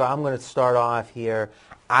 Marco, I'm going to start off here.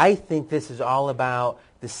 I think this is all about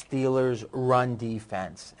the Steelers' run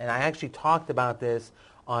defense. And I actually talked about this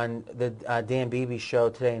on the Dan Beebe show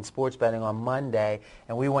today in Sports Betting on Monday,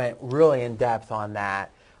 and we went really in depth on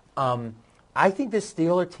that. I think the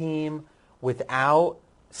Steeler team, without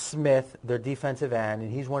Smith, their defensive end, and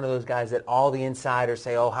he's one of those guys that all the insiders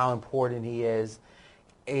say, how important he is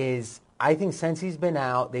I think since he's been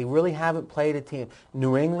out, they really haven't played a team.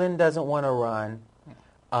 New England doesn't want to run.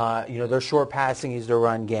 Their short passing is their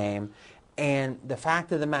run game. And the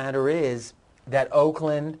fact of the matter is that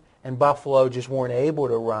Oakland and Buffalo just weren't able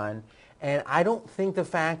to run. And I don't think the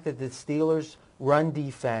fact that the Steelers' run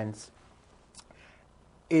defense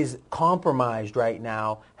is compromised right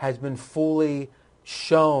now has been fully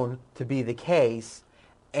shown to be the case,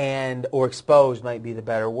 or exposed might be the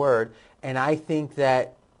better word. And I think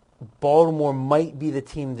that Baltimore might be the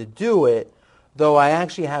team to do it, though I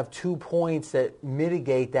actually have 2 points that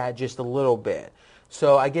mitigate that just a little bit.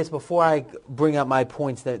 So I guess before I bring up my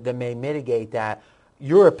points that may mitigate that,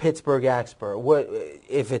 you're a Pittsburgh expert. What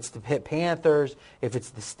if it's the Panthers, if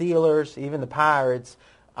it's the Steelers, even the Pirates?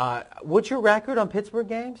 What's your record on Pittsburgh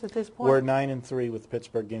games at this point? We're 9-3 with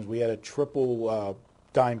Pittsburgh games. We had a triple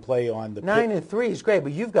dime play on the 9-3 is great,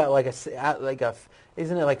 but you've got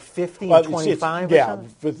isn't it like 15-25?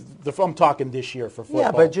 Yeah, I'm talking this year for football.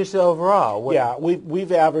 Yeah, but just overall. Yeah,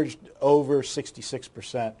 we've averaged over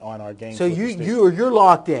 66% on our games. So you're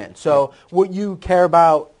locked in. So what you care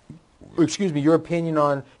about, your opinion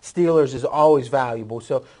on Steelers is always valuable.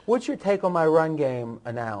 So what's your take on my run game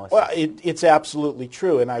analysis? Well, it's absolutely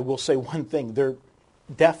true, and I will say one thing.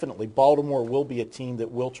 Definitely, Baltimore will be a team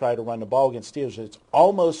that will try to run the ball against Steelers. It's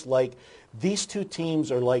almost like these two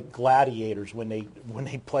teams are like gladiators when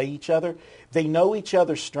they play each other. They know each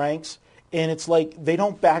other's strengths, and it's like they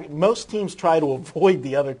don't back. Most teams try to avoid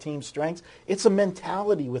the other team's strengths. It's a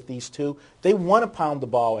mentality with these two. They want to pound the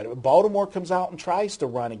ball at it. Baltimore comes out and tries to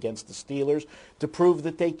run against the Steelers to prove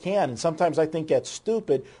that they can, and sometimes I think that's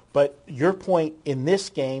stupid, but your point in this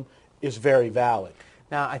game is very valid.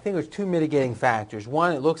 Now, I think there's two mitigating factors.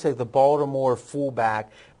 One, it looks like the Baltimore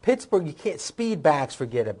fullback. Pittsburgh, you can't, speed backs,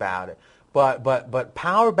 forget about it. But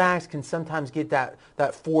power backs can sometimes get that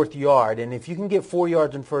fourth yard. And if you can get 4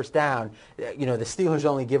 yards in first down, the Steelers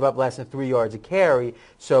only give up less than 3 yards a carry.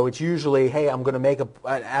 So it's usually, hey, I'm going to make an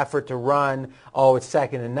effort to run. Oh, it's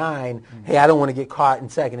 2nd and 9. Mm-hmm. Hey, I don't want to get caught in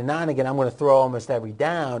 2nd and 9 again. I'm going to throw almost every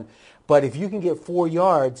down. But if you can get 4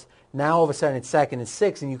 yards, now all of a sudden it's 2nd and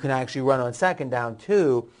 6, and you can actually run on 2nd down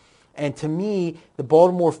too. And to me, the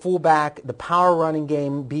Baltimore fullback, the power running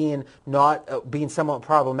game being somewhat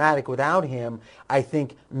problematic without him, I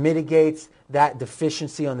think mitigates that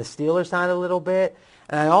deficiency on the Steelers side a little bit.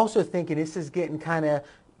 And I also think, and this is getting kind of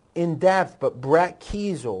in depth, but Brett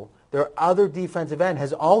Kiesel, their other defensive end,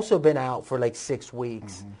 has also been out for like 6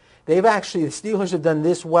 weeks. Mm-hmm. The Steelers have done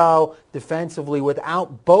this well defensively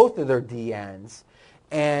without both of their D ends.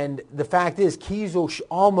 And the fact is, Kiesel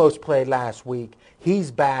almost played last week.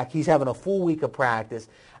 He's back. He's having a full week of practice.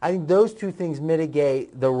 I think those two things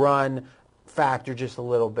mitigate the run factor just a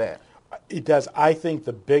little bit. It does. I think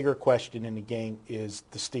the bigger question in the game is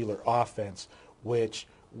the Steeler offense, which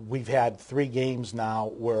we've had 3 games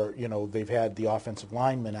now where, they've had the offensive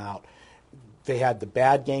linemen out. They had the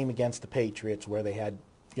bad game against the Patriots where they had,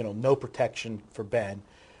 no protection for Ben.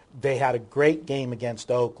 They had a great game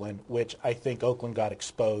against Oakland, which I think Oakland got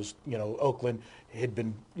exposed. Oakland had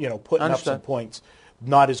been, putting up some points,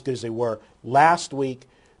 not as good as they were. Last week,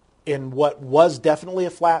 in what was definitely a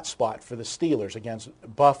flat spot for the Steelers against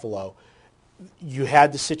Buffalo, you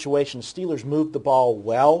had the situation. The Steelers moved the ball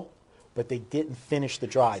well, but they didn't finish the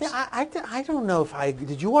drives. See, I don't know if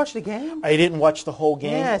did you watch the game? I didn't watch the whole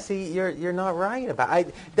game. Yeah, see, you're not right about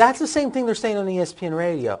it. That's the same thing they're saying on ESPN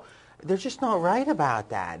radio. They're just not right about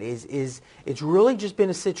that. It's really just been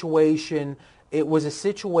a situation. It was a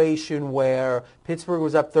situation where Pittsburgh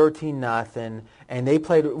was up 13-0, and they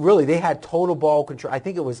played. Really, they had total ball control. I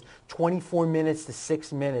think it was 24 minutes to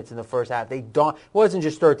 6 minutes in the first half. It wasn't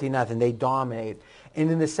just 13-0. They dominated. And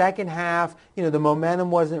in the second half, the momentum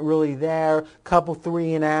wasn't really there. Couple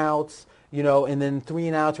 3-and-outs, and then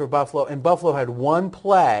 3-and-outs for Buffalo. And Buffalo had one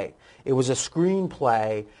play. It was a screen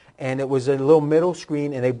play. And it was a little middle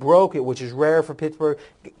screen, and they broke it, which is rare for Pittsburgh.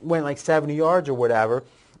 Went like 70 yards or whatever,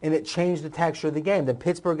 and it changed the texture of the game. Then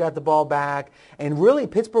Pittsburgh got the ball back, and really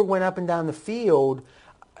Pittsburgh went up and down the field.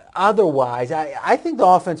 Otherwise, I think the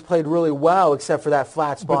offense played really well, except for that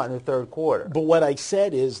flat spot in the third quarter. But what I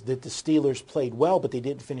said is that the Steelers played well, but they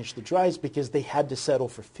didn't finish the drives because they had to settle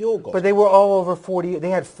for field goals. But they were all over 40.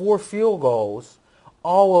 They had 4 field goals,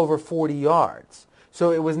 all over 40 yards.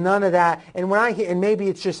 So it was none of that. And when I hear, and maybe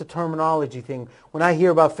it's just a terminology thing, when I hear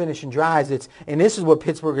about finishing drives, and this is what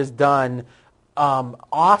Pittsburgh has done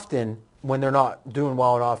often when they're not doing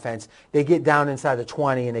well on offense. They get down inside the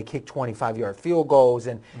 20 and they kick 25-yard field goals,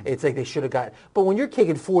 and it's like they should have got. But when you're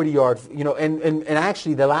kicking 40-yard, and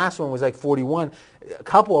actually the last one was like 41. A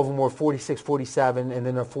couple of them were 46, 47, and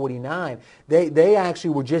then they're 49. They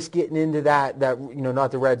actually were just getting into that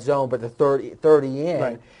not the red zone, but the 30 in.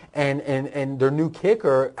 Right. And their new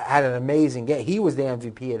kicker had an amazing game. He was the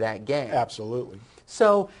MVP of that game. Absolutely.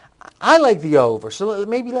 So I like the over, so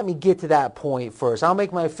maybe let me get to that point first. I'll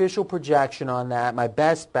make my official projection on that. My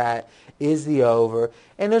best bet is the over,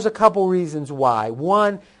 and there's a couple reasons why.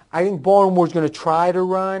 One, I think Baltimore's going to try to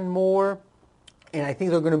run more, and I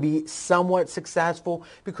think they're going to be somewhat successful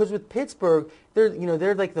because with Pittsburgh,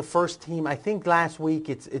 they're like the first team. I think last week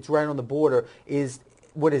it's right on the border.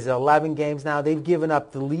 What is it, 11 games now? They've given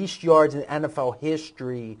up the least yards in NFL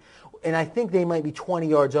history. And I think they might be 20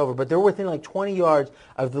 yards over, but they're within like 20 yards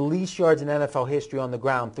of the least yards in NFL history on the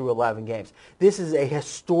ground through 11 games. This is a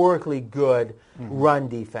historically good run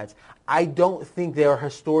defense. I don't think they're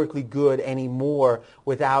historically good anymore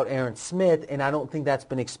without Aaron Smith, and I don't think that's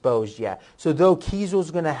been exposed yet. So though Kiesel's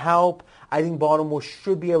going to help, I think Baltimore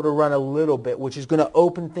should be able to run a little bit, which is going to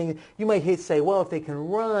open things. You might say, well, if they can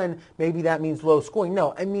run, maybe that means low scoring.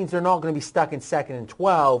 No, it means they're not going to be stuck in 2nd and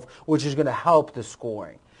 12, which is going to help the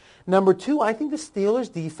scoring. Number two, I think the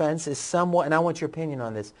Steelers' defense is somewhat, and I want your opinion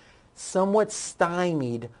on this, somewhat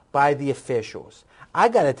stymied by the officials. I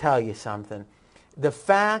got to tell you something. The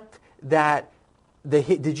fact that the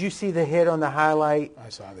hit, did you see the hit on the highlight? I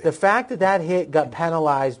saw that. The fact that hit got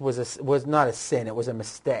penalized was not a sin. It was a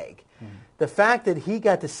mistake. The fact that he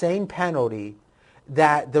got the same penalty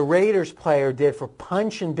that the Raiders player did for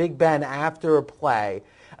punching Big Ben after a play,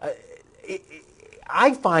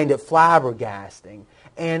 I find it flabbergasting.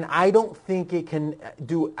 And I don't think it can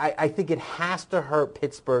do. I think it has to hurt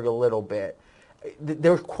Pittsburgh a little bit.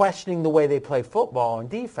 They're questioning the way they play football and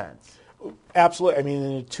defense. Absolutely. I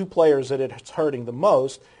mean, the two players that it's hurting the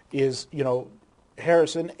most is,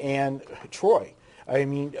 Harrison and Troy. I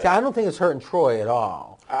mean, See, I don't think it's hurting Troy at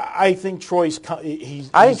all. I think Troy's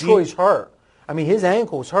Troy's hurt. I mean, his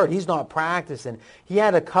ankle's hurt. He's not practicing. He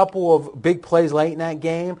had a couple of big plays late in that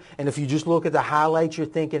game, and if you just look at the highlights, you're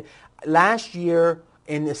thinking, last year,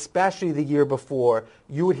 and especially the year before,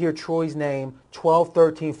 you would hear Troy's name 12,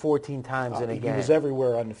 13, 14 times in a game. He was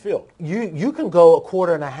everywhere on the field. You can go a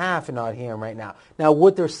quarter and a half and not hear him right now. Now,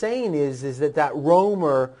 what they're saying is that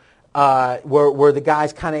roamer where the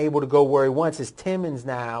guy's kind of able to go where he wants is Timmons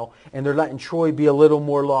now, and they're letting Troy be a little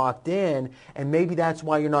more locked in, and maybe that's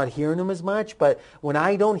why you're not hearing him as much. But when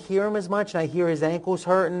I don't hear him as much and I hear his ankle's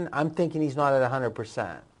hurting, I'm thinking he's not at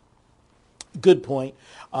 100%. Good point.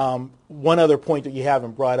 One other point that you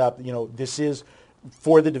haven't brought up, this is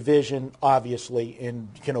for the division, obviously, and,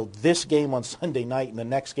 this game on Sunday night and the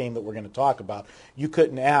next game that we're going to talk about, you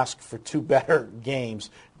couldn't ask for two better games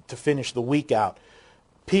to finish the week out.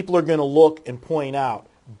 People are going to look and point out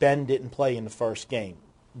Ben didn't play in the first game.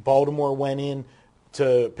 Baltimore went in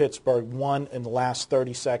to Pittsburgh, won in the last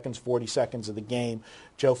 30 seconds, 40 seconds of the game.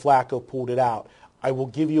 Joe Flacco pulled it out. I will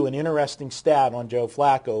give you an interesting stat on Joe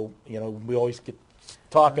Flacco. We always get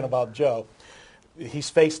talking about Joe.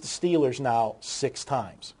 He's faced the Steelers now 6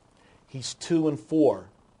 times. He's 2-4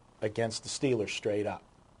 against the Steelers straight up.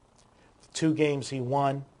 The 2 games he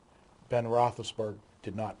won, Ben Roethlisberger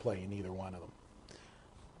did not play in either one of them.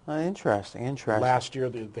 Interesting. Last year,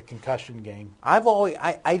 the concussion game.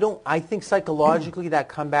 I think psychologically that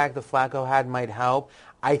comeback that Flacco had might help.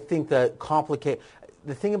 I think the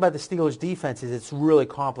thing about the Steelers' defense is it's really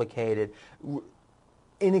complicated.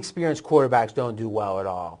 Inexperienced quarterbacks don't do well at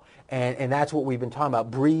all. And that's what we've been talking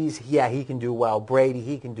about. Breeze, he can do well. Brady,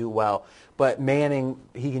 he can do well. But Manning,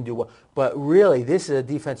 he can do well. But really, this is a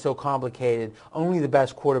defense so complicated, only the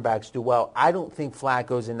best quarterbacks do well. I don't think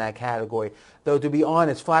Flacco's in that category. Though, to be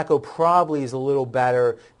honest, Flacco probably is a little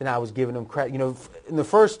better than I was giving him credit. In the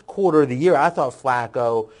first quarter of the year, I thought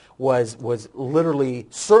Flacco was literally,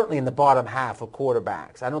 certainly in the bottom half of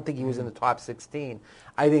quarterbacks. I don't think he was in the top 16.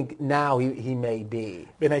 I think now he may be.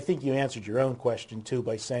 And I think you answered your own question, too,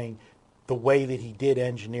 by saying the way that he did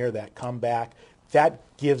engineer that comeback, that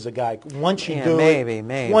gives a guy, once you do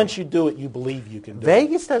it, once you do it, you believe you can do it.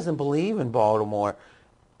 Vegas doesn't believe in Baltimore.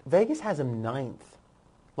 Vegas has them 9th.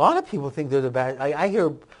 A lot of people think they're the best. I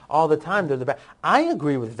hear all the time they're the best. I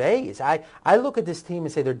agree with Vegas. I look at this team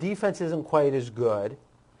and say their defense isn't quite as good.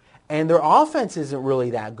 And their offense isn't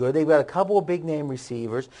really that good. They've got a couple of big-name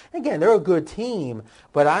receivers. Again, they're a good team.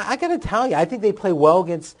 But I got to tell you, I think they play well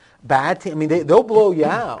against bad teams. I mean, they'll blow you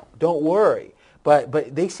out. Don't worry.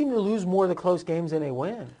 But they seem to lose more of the close games than they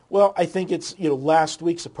win. Well, I think it's, last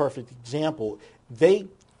week's a perfect example. They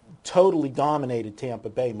totally dominated Tampa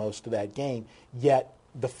Bay most of that game, yet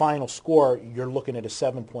the final score, you're looking at a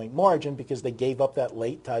 7-point margin because they gave up that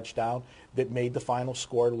late touchdown that made the final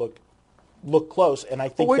score look close. And I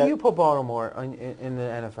think where do you put Baltimore in the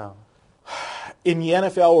NFL? In the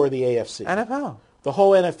NFL or the AFC? NFL. The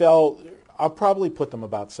whole NFL, I'll probably put them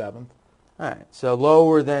about 7th. All right, so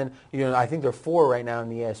lower than, I think they're 4 right now in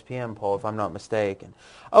the ESPN poll, if I'm not mistaken.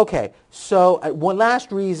 Okay, so one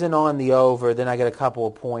last reason on the over, then I get a couple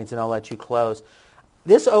of points, and I'll let you close.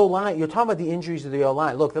 This O-line, you're talking about the injuries of the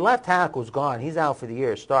O-line. Look, the left tackle's gone. He's out for the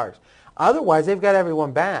year, Starks. Otherwise, they've got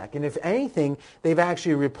everyone back. And if anything, they've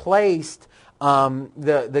actually replaced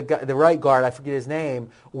the right guard, I forget his name,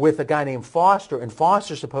 with a guy named Foster. And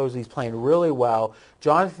Foster supposedly is playing really well.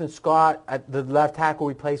 Jonathan Scott, the left tackle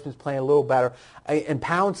replacement, is playing a little better. And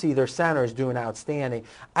Pouncey, their center, is doing outstanding.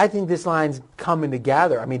 I think this line's coming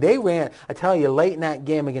together. I mean, they ran, I tell you, late in that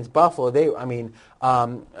game against Buffalo,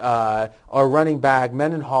 our running back,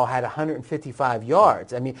 Mendenhall, had 155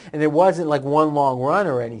 yards. I mean, and it wasn't like one long run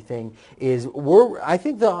or anything. I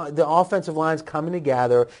think the offensive line's coming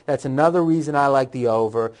together. That's another reason I like the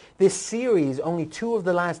over. This series, only 2 of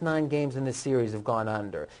the last 9 games in this series have gone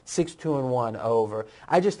under. 6-2-1 over.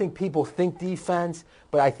 I just think people think defense,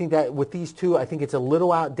 but I think that with these 2, I think it's a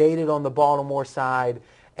little outdated on the Baltimore side.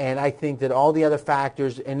 And I think that all the other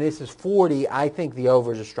factors, and this is 40, I think the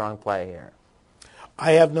over is a strong play here.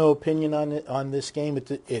 I have no opinion on this game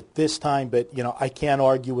at this time, but I can't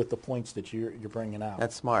argue with the points that you're bringing out.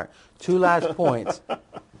 That's smart. 2 last points.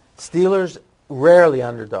 Steelers rarely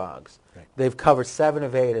underdogs. Right. They've covered 7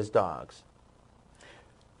 of 8 as dogs.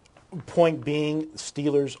 Point being,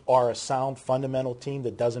 Steelers are a sound fundamental team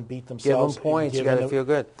that doesn't beat themselves. Give them points. You got to feel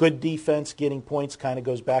good. Good defense, getting points kind of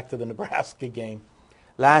goes back to the Nebraska game.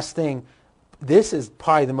 Last thing, this is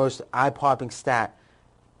probably the most eye-popping stat.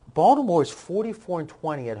 Baltimore is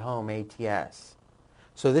 44-20 at home ATS.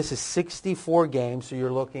 So this is 64 games, so you're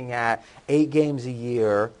looking at 8 games a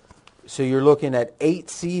year. So you're looking at 8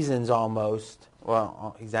 seasons almost.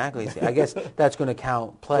 Well, exactly. I guess that's going to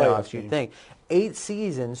count playoffs, you'd think. 8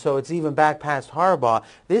 seasons, so it's even back past Harbaugh.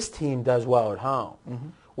 This team does well at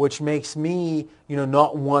home, which makes me,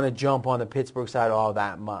 not want to jump on the Pittsburgh side all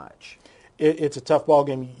that much. It's a tough ball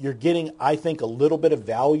game. You're getting, I think, a little bit of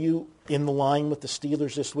value in the line with the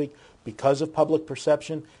Steelers this week because of public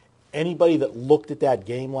perception. Anybody that looked at that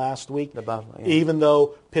game last week, even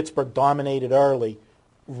though Pittsburgh dominated early,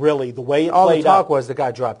 really, the way it all played the talk out, was the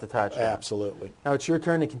guy dropped the touchdown. Absolutely. Now it's your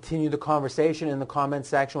turn to continue the conversation in the comments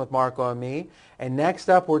section with Marco and me. And next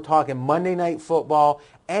up, we're talking Monday Night Football,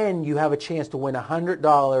 and you have a chance to win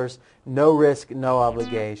 $100, no risk, no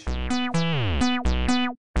obligation.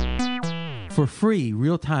 For free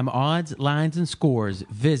real-time odds, lines, and scores,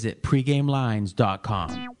 visit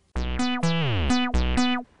pregamelines.com.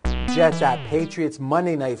 Jets at Patriots,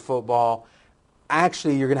 Monday Night Football.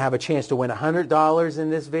 Actually, you're going to have a chance to win $100 in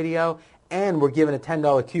this video, and we're giving a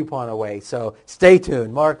 $10 coupon away. So stay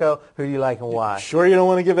tuned. Marco, who do you like and why? Sure you don't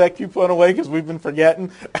want to give that coupon away because we've been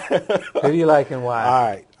forgetting? Who do you like and why? All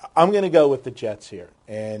right. I'm going to go with the Jets here.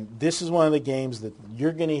 And this is one of the games that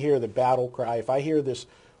you're going to hear the battle cry. If I hear this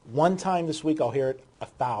one time this week, I'll hear it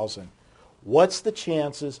 1,000. What's the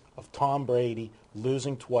chances of Tom Brady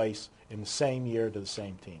losing twice in the same year to the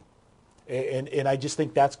same team? And I just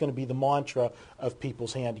think that's going to be the mantra of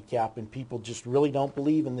people's handicap, and people just really don't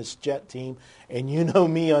believe in this Jet team. And you know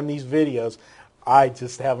me on these videos, I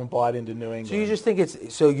just haven't bought into New England. So you just think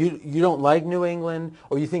you don't like New England,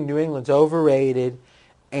 or you think New England's overrated,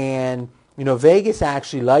 and Vegas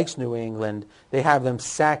actually likes New England. They have them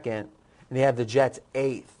second, and they have the Jets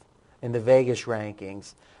 8th in the Vegas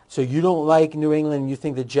rankings. So you don't like New England. You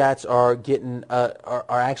think the Jets are getting are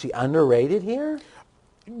actually underrated here?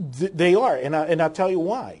 They are, and I'll tell you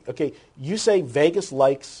why. Okay, you say Vegas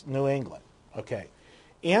likes New England. Okay,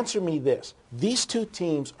 answer me this. These 2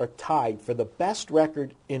 teams are tied for the best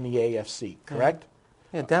record in the AFC, correct?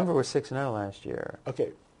 Yeah, Denver was 6-0 last year.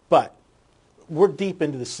 Okay, but we're deep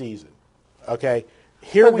into the season. Okay,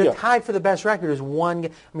 here we are. Tied for the best record is one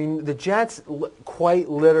game. I mean, the Jets quite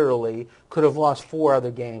literally could have lost 4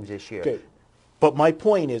 other games this year. Okay. But my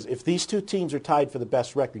point is, if these 2 teams are tied for the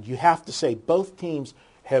best record, you have to say both teams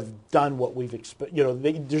have done what we've expected.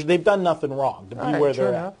 They've done nothing wrong to be where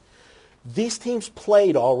they're at. These teams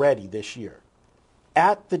played already this year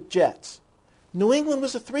at the Jets. New England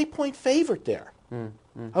was a 3-point favorite there.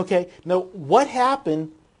 Okay, now what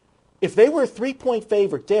happened if they were a 3-point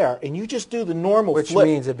favorite there and you just do the normal Which flip?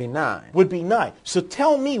 means it'd be 9. Would be 9. So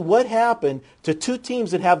tell me what happened to 2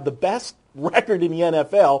 teams that have the best record in the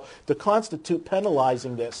NFL to constitute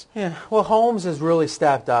penalizing this. Yeah, well, Holmes has really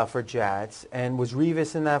stepped up for Jets, and was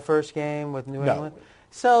Revis in that first game with New England?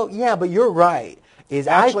 So, yeah, but you're right.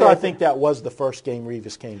 I think that was the first game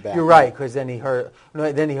Revis came back. You're right, because then he hurt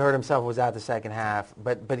himself, was out the second half.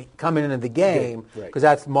 But coming into the game, because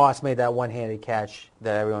that's Moss made that one-handed catch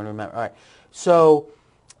that everyone remember. All right, so,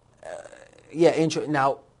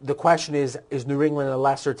 now, the question is New England a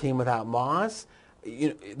lesser team without Moss?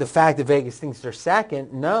 The fact that Vegas thinks they're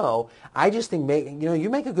second, no. I just think, you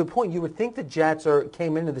make a good point. You would think the Jets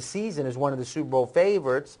came into the season as one of the Super Bowl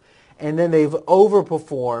favorites, and then they've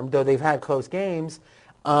overperformed, though they've had close games.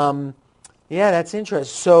 Yeah, that's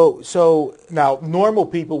interesting. So now, normal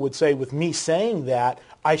people would say, with me saying that,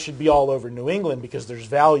 I should be all over New England because there's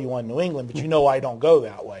value on New England, but I don't go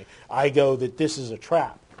that way. I go that this is a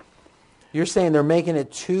trap. You're saying they're making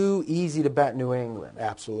it too easy to bet New England.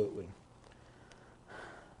 Absolutely.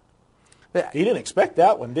 But you didn't expect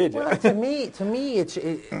that one, did you? Well, to me, it's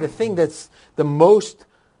the thing that's the most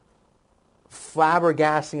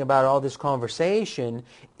flabbergasting about all this conversation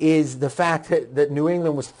is the fact that New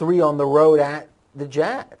England was 3 on the road at the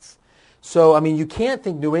Jets. So, you can't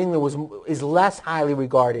think New England is less highly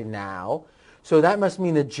regarded now. So that must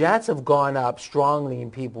mean the Jets have gone up strongly in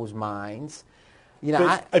people's minds.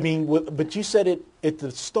 But you said it at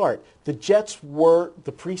the start. The Jets were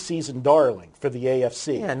the preseason darling for the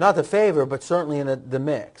AFC. Yeah, not the favorite, but certainly in the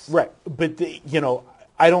mix. Right. But,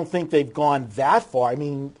 I don't think they've gone that far.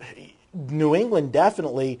 New England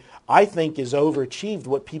definitely, I think, has overachieved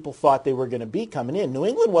what people thought they were going to be coming in. New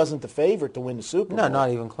England wasn't the favorite to win the Super Bowl. No, not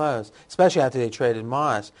even close, especially after they traded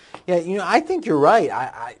Moss. Yeah, I think you're right.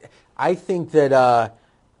 I think that...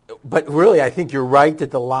 But really, I think you're right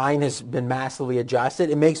that the line has been massively adjusted.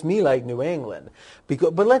 It makes me like New England.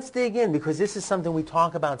 But let's dig in, because this is something we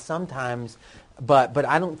talk about sometimes, but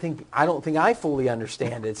I don't think I fully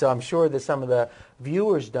understand it. So I'm sure that some of the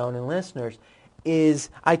viewers don't and listeners.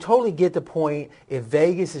 I totally get the point. If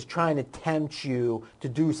Vegas is trying to tempt you to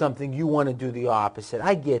do something, you want to do the opposite.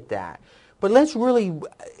 I get that. But let's really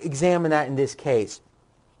examine that in this case.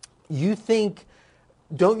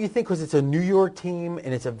 Don't you think, because it's a New York team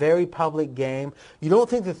and it's a very public game, you don't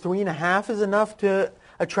think the 3.5 is enough to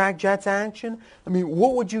attract Jets action?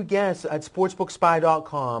 What would you guess at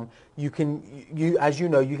sportsbookspy.com? As you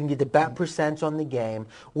know, you can get the bet percents on the game.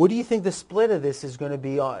 What do you think the split of this is going to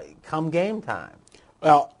be come game time?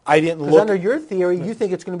 Well, I didn't look. Because under your theory, you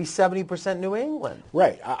think it's going to be 70% New England.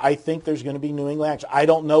 Right. I think there's going to be New England action. I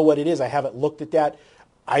don't know what it is. I haven't looked at that.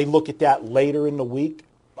 I look at that later in the week.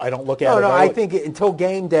 I don't look at it. No, I think until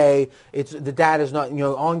game day, the data's not.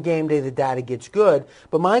 On game day, the data gets good.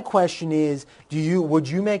 But my question is, would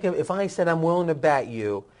you make if I said I'm willing to bet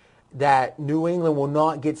you that New England will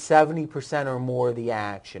not get 70% or more of the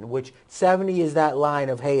action, which 70 is that line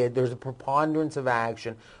of, hey, there's a preponderance of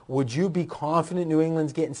action. Would you be confident New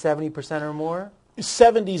England's getting 70% or more?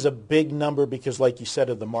 70 is a big number because, like you said,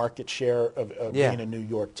 of the market share of being a New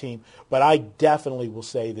York team. But I definitely will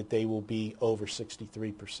say that they will be over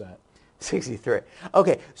 63%. 63.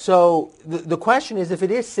 Okay, so the question is, if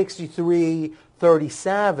it is 63-37,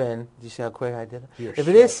 do you see how quick I did it? If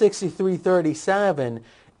it is 63-37,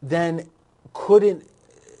 then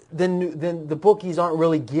then the bookies aren't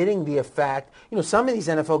really getting the effect. Some of these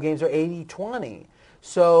NFL games are 80-20.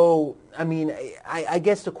 So, I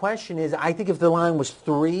guess the question is, I think if the line was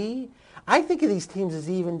 3, I think of these teams as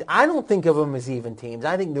even. I don't think of them as even teams.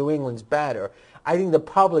 I think New England's better. I think the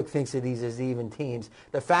public thinks of these as even teams.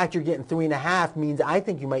 The fact you're getting 3.5 means I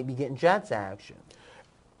think you might be getting Jets action.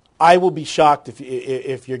 I will be shocked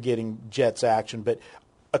if you're getting Jets action, but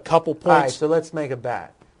a couple points. All right, so let's make a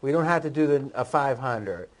bet. We don't have to do a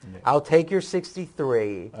 500. Yeah. I'll take your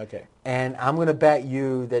 63. Okay. And I'm going to bet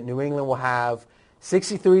you that New England will have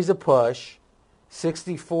 63 is a push,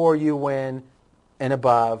 64 you win and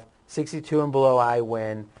above, 62 and below I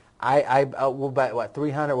win. I will bet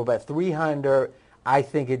 300. We'll bet 300. I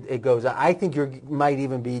think it goes. I think you might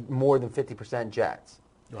even be more than 50% Jets.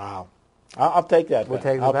 Wow. I'll take that bet.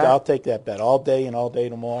 I'll take that bet all day and all day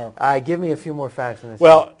tomorrow. Give me a few more facts on this.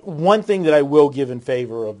 Well, one thing that I will give in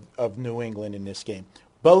favor of New England in this game,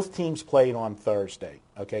 both teams played on Thursday.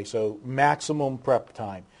 Okay, so maximum prep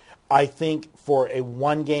time. I think for a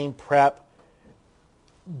one-game prep,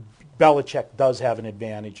 Belichick does have an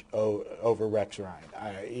advantage over Rex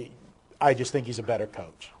Ryan. I just think he's a better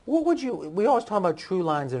coach. What would you? We always talk about true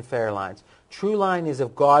lines and fair lines. True line is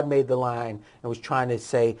if God made the line and was trying to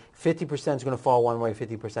say 50% is going to fall one way,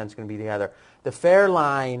 50% is going to be the other. The fair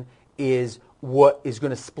line is what is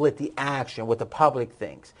going to split the action, what the public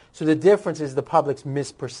thinks. So the difference is the public's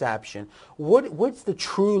misperception. What's the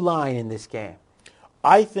true line in this game?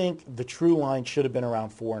 I think the true line should have been around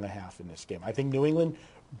 4.5 in this game. I think New England,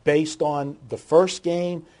 based on the first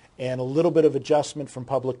game and a little bit of adjustment from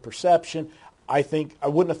public perception, I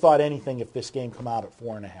wouldn't have thought anything if this game come out at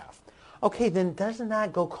 4.5. Okay, then doesn't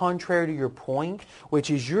that go contrary to your point,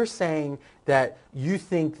 which is you're saying that you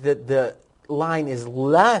think that the line is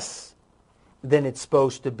less than it's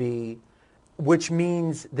supposed to be, which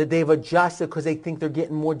means that they've adjusted because they think they're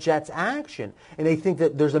getting more Jets action. And they think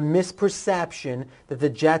that there's a misperception that the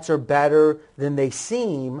Jets are better than they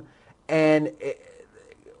seem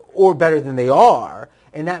or better than they are.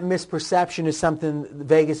 And that misperception is something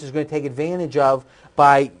Vegas is going to take advantage of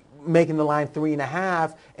by making the line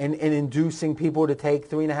 3.5 and inducing people to take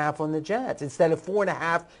 3.5 on the Jets instead of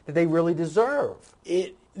 4.5 that they really deserve.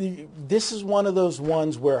 This is one of those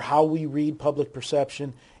ones where how we read public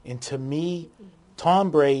perception, and to me,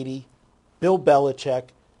 Tom Brady, Bill Belichick,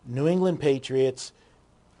 New England Patriots,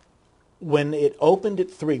 when it opened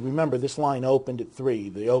at 3, remember this line opened at 3,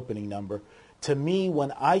 the opening number. To me,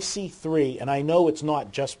 when I see 3, and I know it's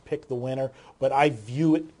not just pick the winner, but I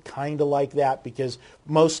view it kind of like that because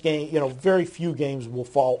most games, very few games will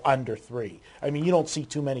fall under 3. I mean, you don't see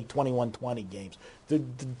too many 21-20 games. The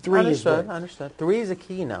 3 Understood. 3 is a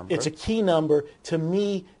key number. It's a key number. To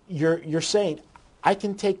me, you're saying, I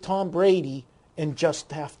can take Tom Brady and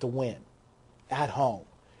just have to win at home.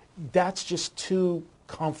 That's just too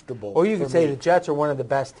comfortable. Or you could say the Jets are one of the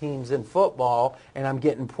best teams in football, and I'm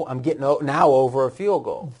getting now over a field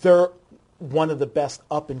goal. They're one of the best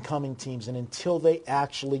up-and-coming teams, and until they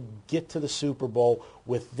actually get to the Super Bowl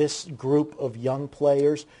with this group of young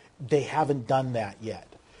players, they haven't done that yet.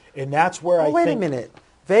 And that's where I think... Wait a minute.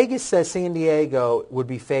 Vegas says San Diego would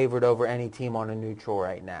be favored over any team on a neutral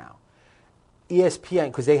right now. ESPN,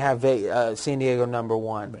 because they have San Diego number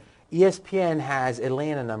 1. Right. ESPN has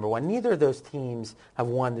Atlanta number 1. Neither of those teams have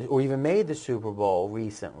won or even made the Super Bowl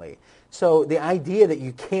recently. So the idea that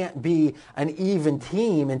you can't be an even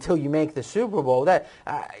team until you make the Super Bowl, but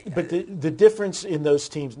the difference in those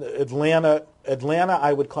teams, Atlanta,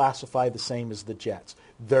 I would classify the same as the Jets.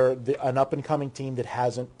 They're an up-and-coming team that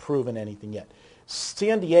hasn't proven anything yet.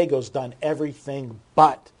 San Diego's done everything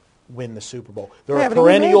but win the Super Bowl. They're a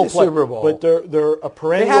perennial Super Bowl. But they're a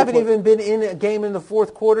perennial. They haven't even been in a game in the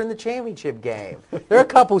fourth quarter in the championship game. They're a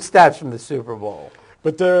couple steps from the Super Bowl.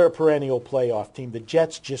 But they're a perennial playoff team. The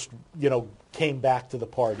Jets just, came back to the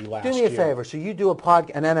party last year. Do me a favor. So you do an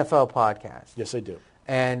NFL podcast. Yes, I do.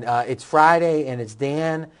 And it's Friday, and it's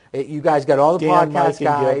Dan. You guys got all the podcast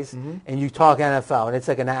guys, and you talk NFL, and it's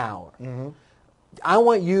like an hour. Mm-hmm. I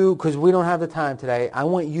want you, because we don't have the time today, I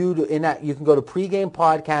want you to, you can go to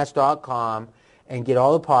pregamepodcast.com and get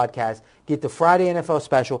all the podcasts, get the Friday NFL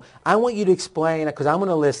special. I want you to explain, because I'm going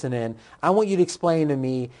to listen in, I want you to explain to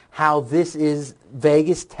me how this is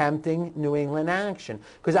Vegas tempting New England action.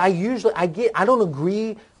 Because I don't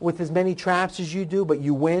agree with as many traps as you do, but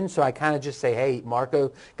you win, so I kind of just say, hey,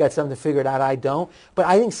 Marco got something figured out, I don't. But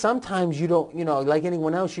I think sometimes you don't, like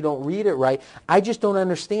anyone else, you don't read it right. I just don't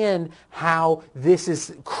understand how this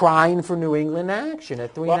is crying for New England action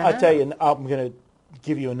at 3.5. Well, I'll tell you, I'm going to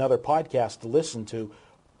give you another podcast to listen to.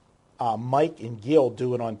 Mike and Gil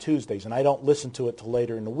do it on Tuesdays, and I don't listen to it till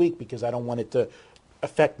later in the week because I don't want it to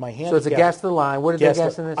affect my handicap. So it's a guess the line. What did they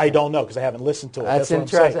guess in this? I don't know because I haven't listened to it. That's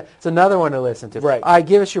interesting. It's another one to listen to. Right. All right,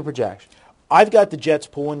 give us your projection. I've got the Jets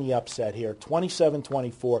pulling the upset here,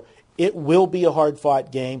 27-24. It will be a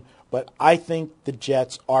hard-fought game, but I think the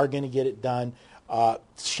Jets are going to get it done.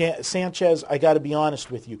 Sanchez, I got to be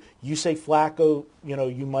honest with you. You say Flacco,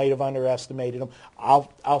 you might have underestimated him.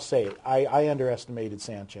 I'll say it. I underestimated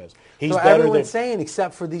Sanchez. He's better everyone's saying,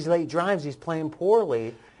 except for these late drives, he's playing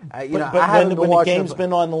poorly. But when the game's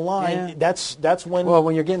been on the line, that's when. Well,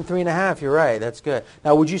 when you're getting 3.5, you're right. That's good.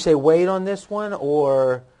 Now, would you say wait on this one,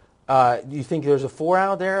 or do you think there's a 4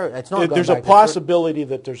 out there? It's not. There's a possibility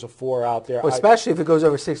that there's a 4 out there, well, especially if it goes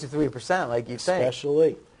over 63%, like you think.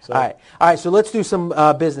 Especially. So. All right. So let's do some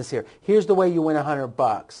business here. Here's the way you win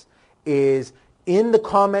 $100: is in the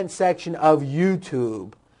comment section of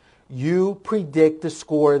YouTube. You predict the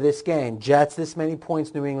score of this game. Jets this many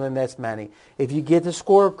points, New England this many. If you get the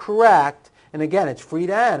score correct, and again, it's free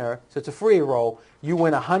to enter, so it's a free roll, you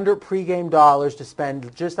win $100 pregame dollars to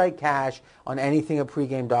spend just like cash on anything at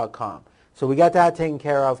pregame.com. So we got that taken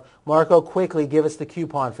care of. Marco, quickly give us the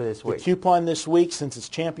coupon for this week. The coupon this week, since it's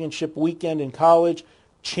championship weekend in college,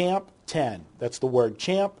 CHAMP10. That's the word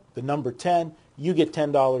CHAMP, the number 10. You get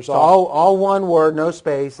 $10 off. All one word, no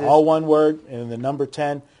spaces. All one word, and the number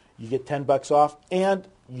 10. You get $10 off, and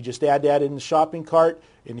you just add that in the shopping cart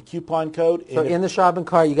in the coupon code. So in the shopping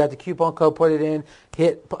cart, you got the coupon code, put it in,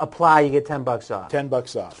 hit apply, you get $10 off.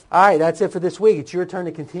 $10 off. All right, that's it for this week. It's your turn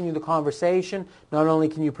to continue the conversation. Not only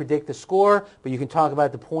can you predict the score, but you can talk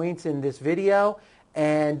about the points in this video.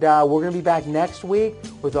 And we're going to be back next week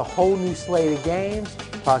with a whole new slate of games.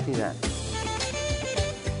 Talk to you then.